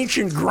some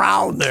ancient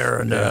ground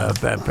there in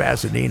the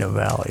Pasadena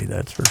Valley.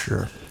 That's for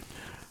sure.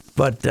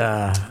 But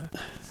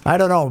I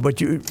don't know.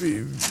 But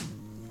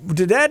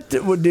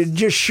it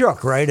just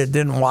shook, right? It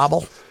didn't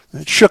wobble.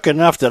 It shook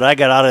enough that I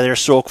got out of there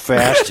so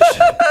fast.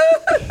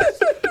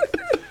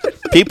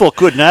 People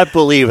could not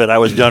believe it. I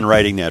was done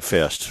writing that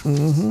fast.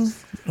 Mm-hmm.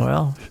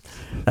 Well,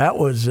 that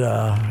was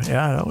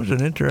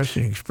an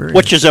interesting experience.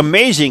 Which is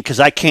amazing because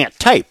I can't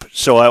type,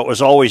 so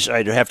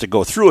I'd have to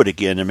go through it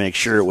again to make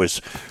sure it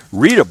was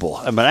readable.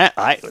 I mean,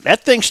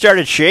 that thing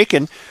started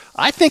shaking.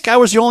 I think I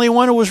was the only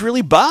one who was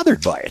really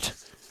bothered by it.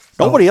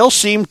 Nobody else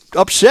seemed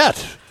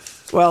upset.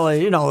 Well,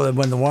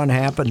 when the one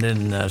happened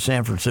in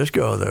San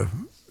Francisco,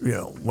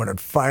 when it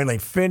finally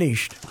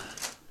finished,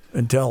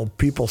 until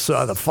people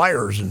saw the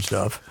fires and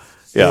stuff,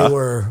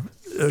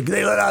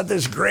 they let out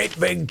this great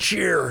big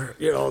cheer.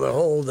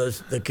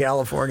 The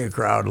California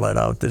crowd let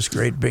out this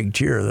great big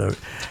cheer,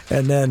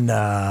 and then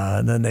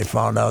they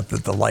found out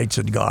that the lights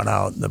had gone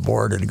out, and the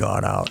board had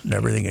gone out, and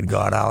everything had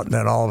gone out, and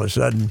then all of a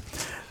sudden,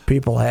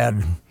 people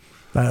had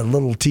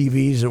little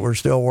TVs that were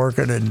still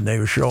working, and they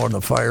were showing the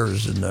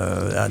fires, and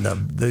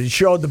they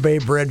showed the Bay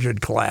Bridge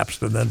had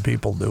collapsed, and then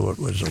people knew it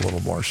was a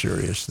little more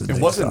serious than they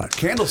thought.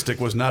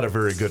 Candlestick was not a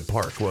very good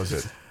park, was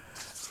it?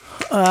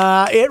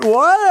 It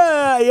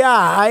was,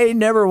 I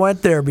never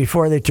went there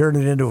before they turned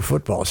it into a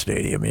football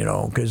stadium,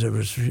 because it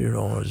was,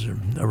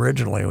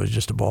 originally it was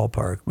just a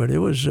ballpark, but it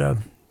was, it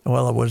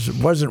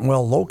wasn't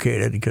well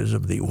located because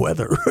of the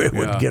weather. It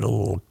would get a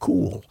little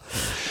cool.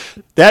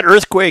 That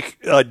earthquake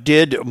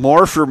did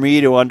more for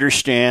me to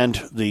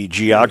understand the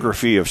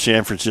geography of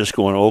San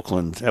Francisco and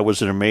Oakland. That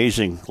was an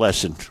amazing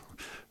lesson.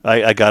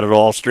 I got it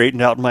all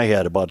straightened out in my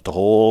head about the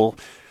whole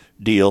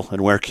deal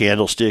and where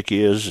Candlestick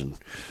is, and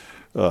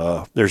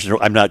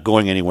I'm not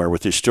going anywhere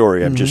with this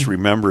story. I'm just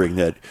remembering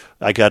that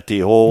I got the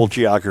whole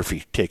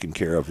geography taken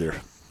care of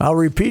there. I'll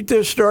repeat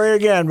this story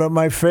again, but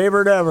my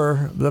favorite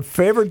ever, the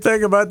favorite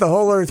thing about the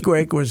whole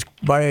earthquake was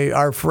by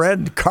our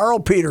friend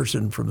Carl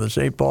Peterson from the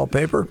St. Paul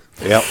paper.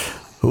 Yep.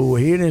 Who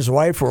he and his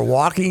wife were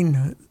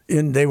walking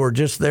in. They were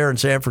just there in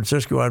San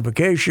Francisco on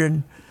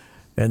vacation,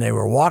 and they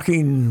were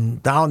walking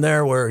down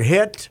there where it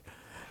hit,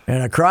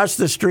 and across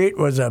the street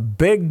was a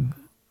big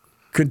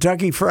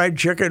Kentucky Fried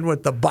Chicken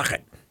with the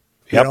bucket.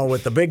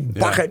 With the big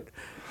bucket.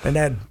 And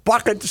that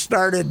bucket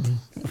started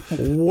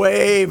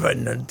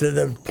waving to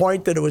the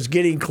point that it was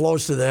getting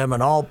close to them.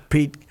 And all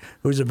Pete,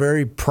 who's a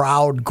very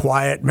proud,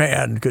 quiet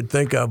man, could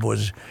think of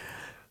was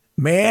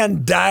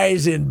Man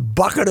dies in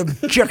bucket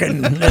of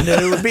chicken, and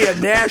it would be a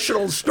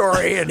national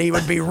story, and he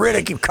would be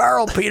ridiculed.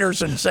 Carl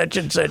Peterson, such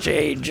and such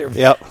age of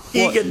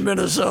Eagan,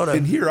 Minnesota.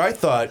 And here I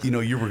thought,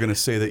 you were going to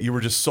say that you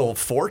were just so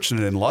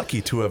fortunate and lucky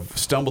to have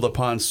stumbled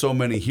upon so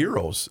many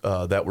heroes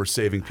that were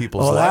saving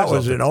people's lives. That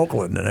was in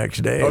Oakland the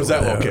next day. Oh, was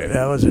that okay?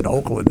 That was in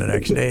Oakland the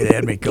next day. They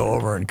had me go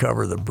over and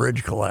cover the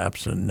bridge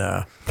collapse, and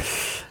a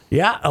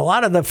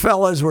lot of the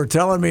fellas were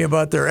telling me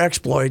about their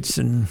exploits,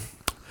 and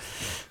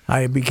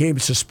I became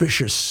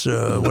suspicious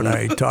when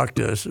I talked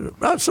to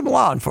some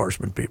law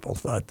enforcement people.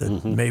 Thought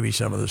that maybe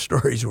some of the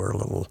stories were a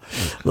little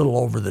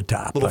over the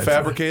top. A little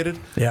fabricated?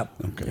 Yep.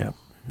 Okay. Yep.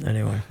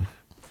 Anyway.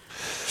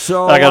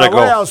 So I gotta go.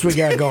 What else we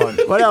got going?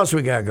 We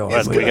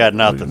got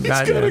nothing.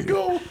 It's gotta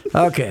go.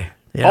 Okay.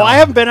 Yeah. I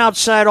haven't been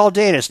outside all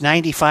day, and it's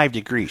 95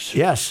 degrees.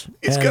 Yes.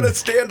 He's going to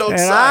stand outside.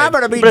 And I'm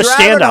going to be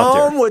driving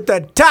home with the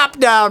top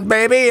down,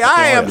 baby.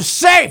 I am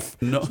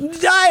safe. No.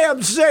 I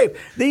am safe.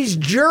 These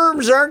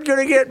germs aren't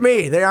going to get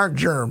me. They aren't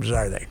germs,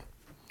 are they?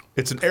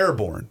 It's an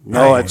airborne.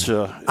 No, I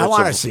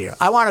want to see it.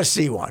 I want to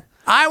see one.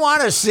 I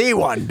want to see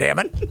one, damn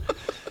it.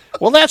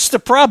 Well, that's the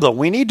problem.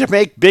 We need to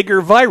make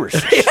bigger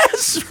viruses.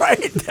 Yes,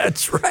 right.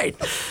 That's right.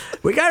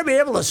 We got to be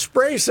able to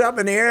spray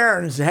something in the air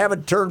and have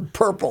it turn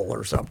purple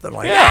or something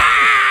like that.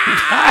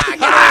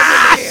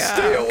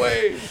 Stay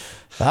away.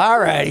 All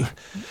righty.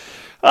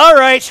 All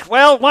right.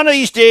 Well, one of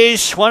these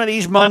days, one of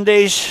these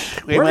Mondays,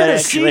 we're going to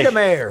see the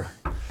mayor.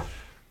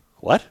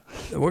 What?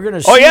 We're going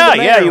to see the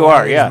mayor you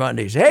are. Yeah.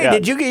 Mondays. Hey, you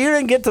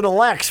didn't get to the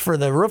Lex for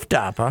the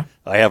rooftop, huh?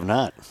 I have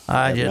not.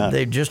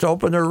 They just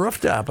opened their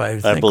rooftop.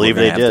 I believe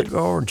they did. To go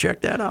over and check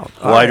that out.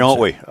 Why don't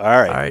we? All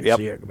right. All right. Yep.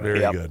 See you. Very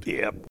good.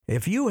 Yep.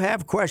 If you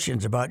have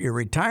questions about your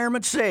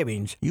retirement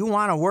savings, you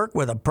want to work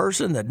with a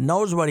person that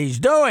knows what he's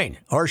doing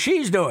or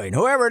she's doing,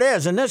 whoever it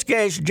is, in this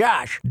case,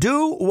 Josh.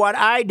 Do what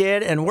I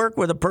did and work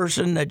with a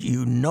person that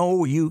you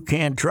know you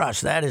can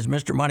trust. That is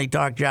Mr. Money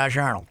Talk Josh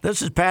Arnold.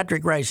 This is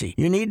Patrick Ricey.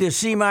 You need to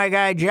see my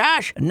guy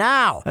Josh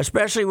now,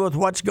 especially with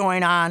what's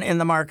going on in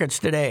the markets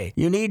today.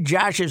 You need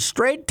Josh's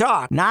straight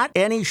talk, not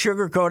any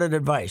sugar-coated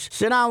advice.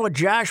 Sit down with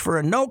Josh for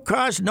a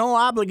no-cost,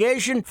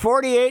 no-obligation,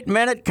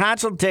 48-minute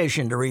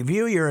consultation to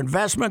review your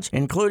investments,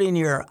 including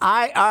your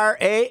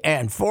IRA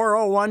and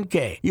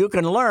 401k. You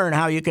can learn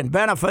how you can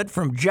benefit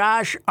from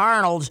Josh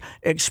Arnold's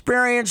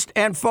experienced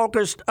and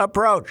focused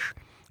approach.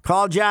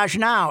 Call Josh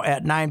now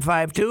at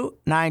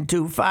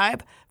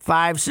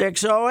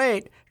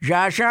 952-925-5608.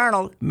 Josh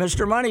Arnold,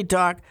 Mr. Money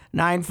Talk,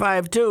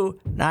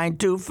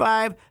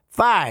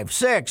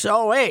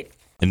 952-925-5608.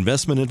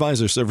 Investment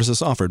advisor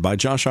services offered by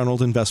Josh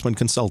Arnold Investment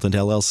Consultant,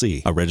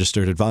 LLC, a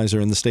registered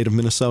advisor in the state of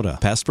Minnesota.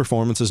 Past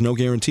performance is no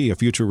guarantee of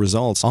future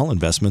results. All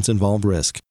investments involve risk.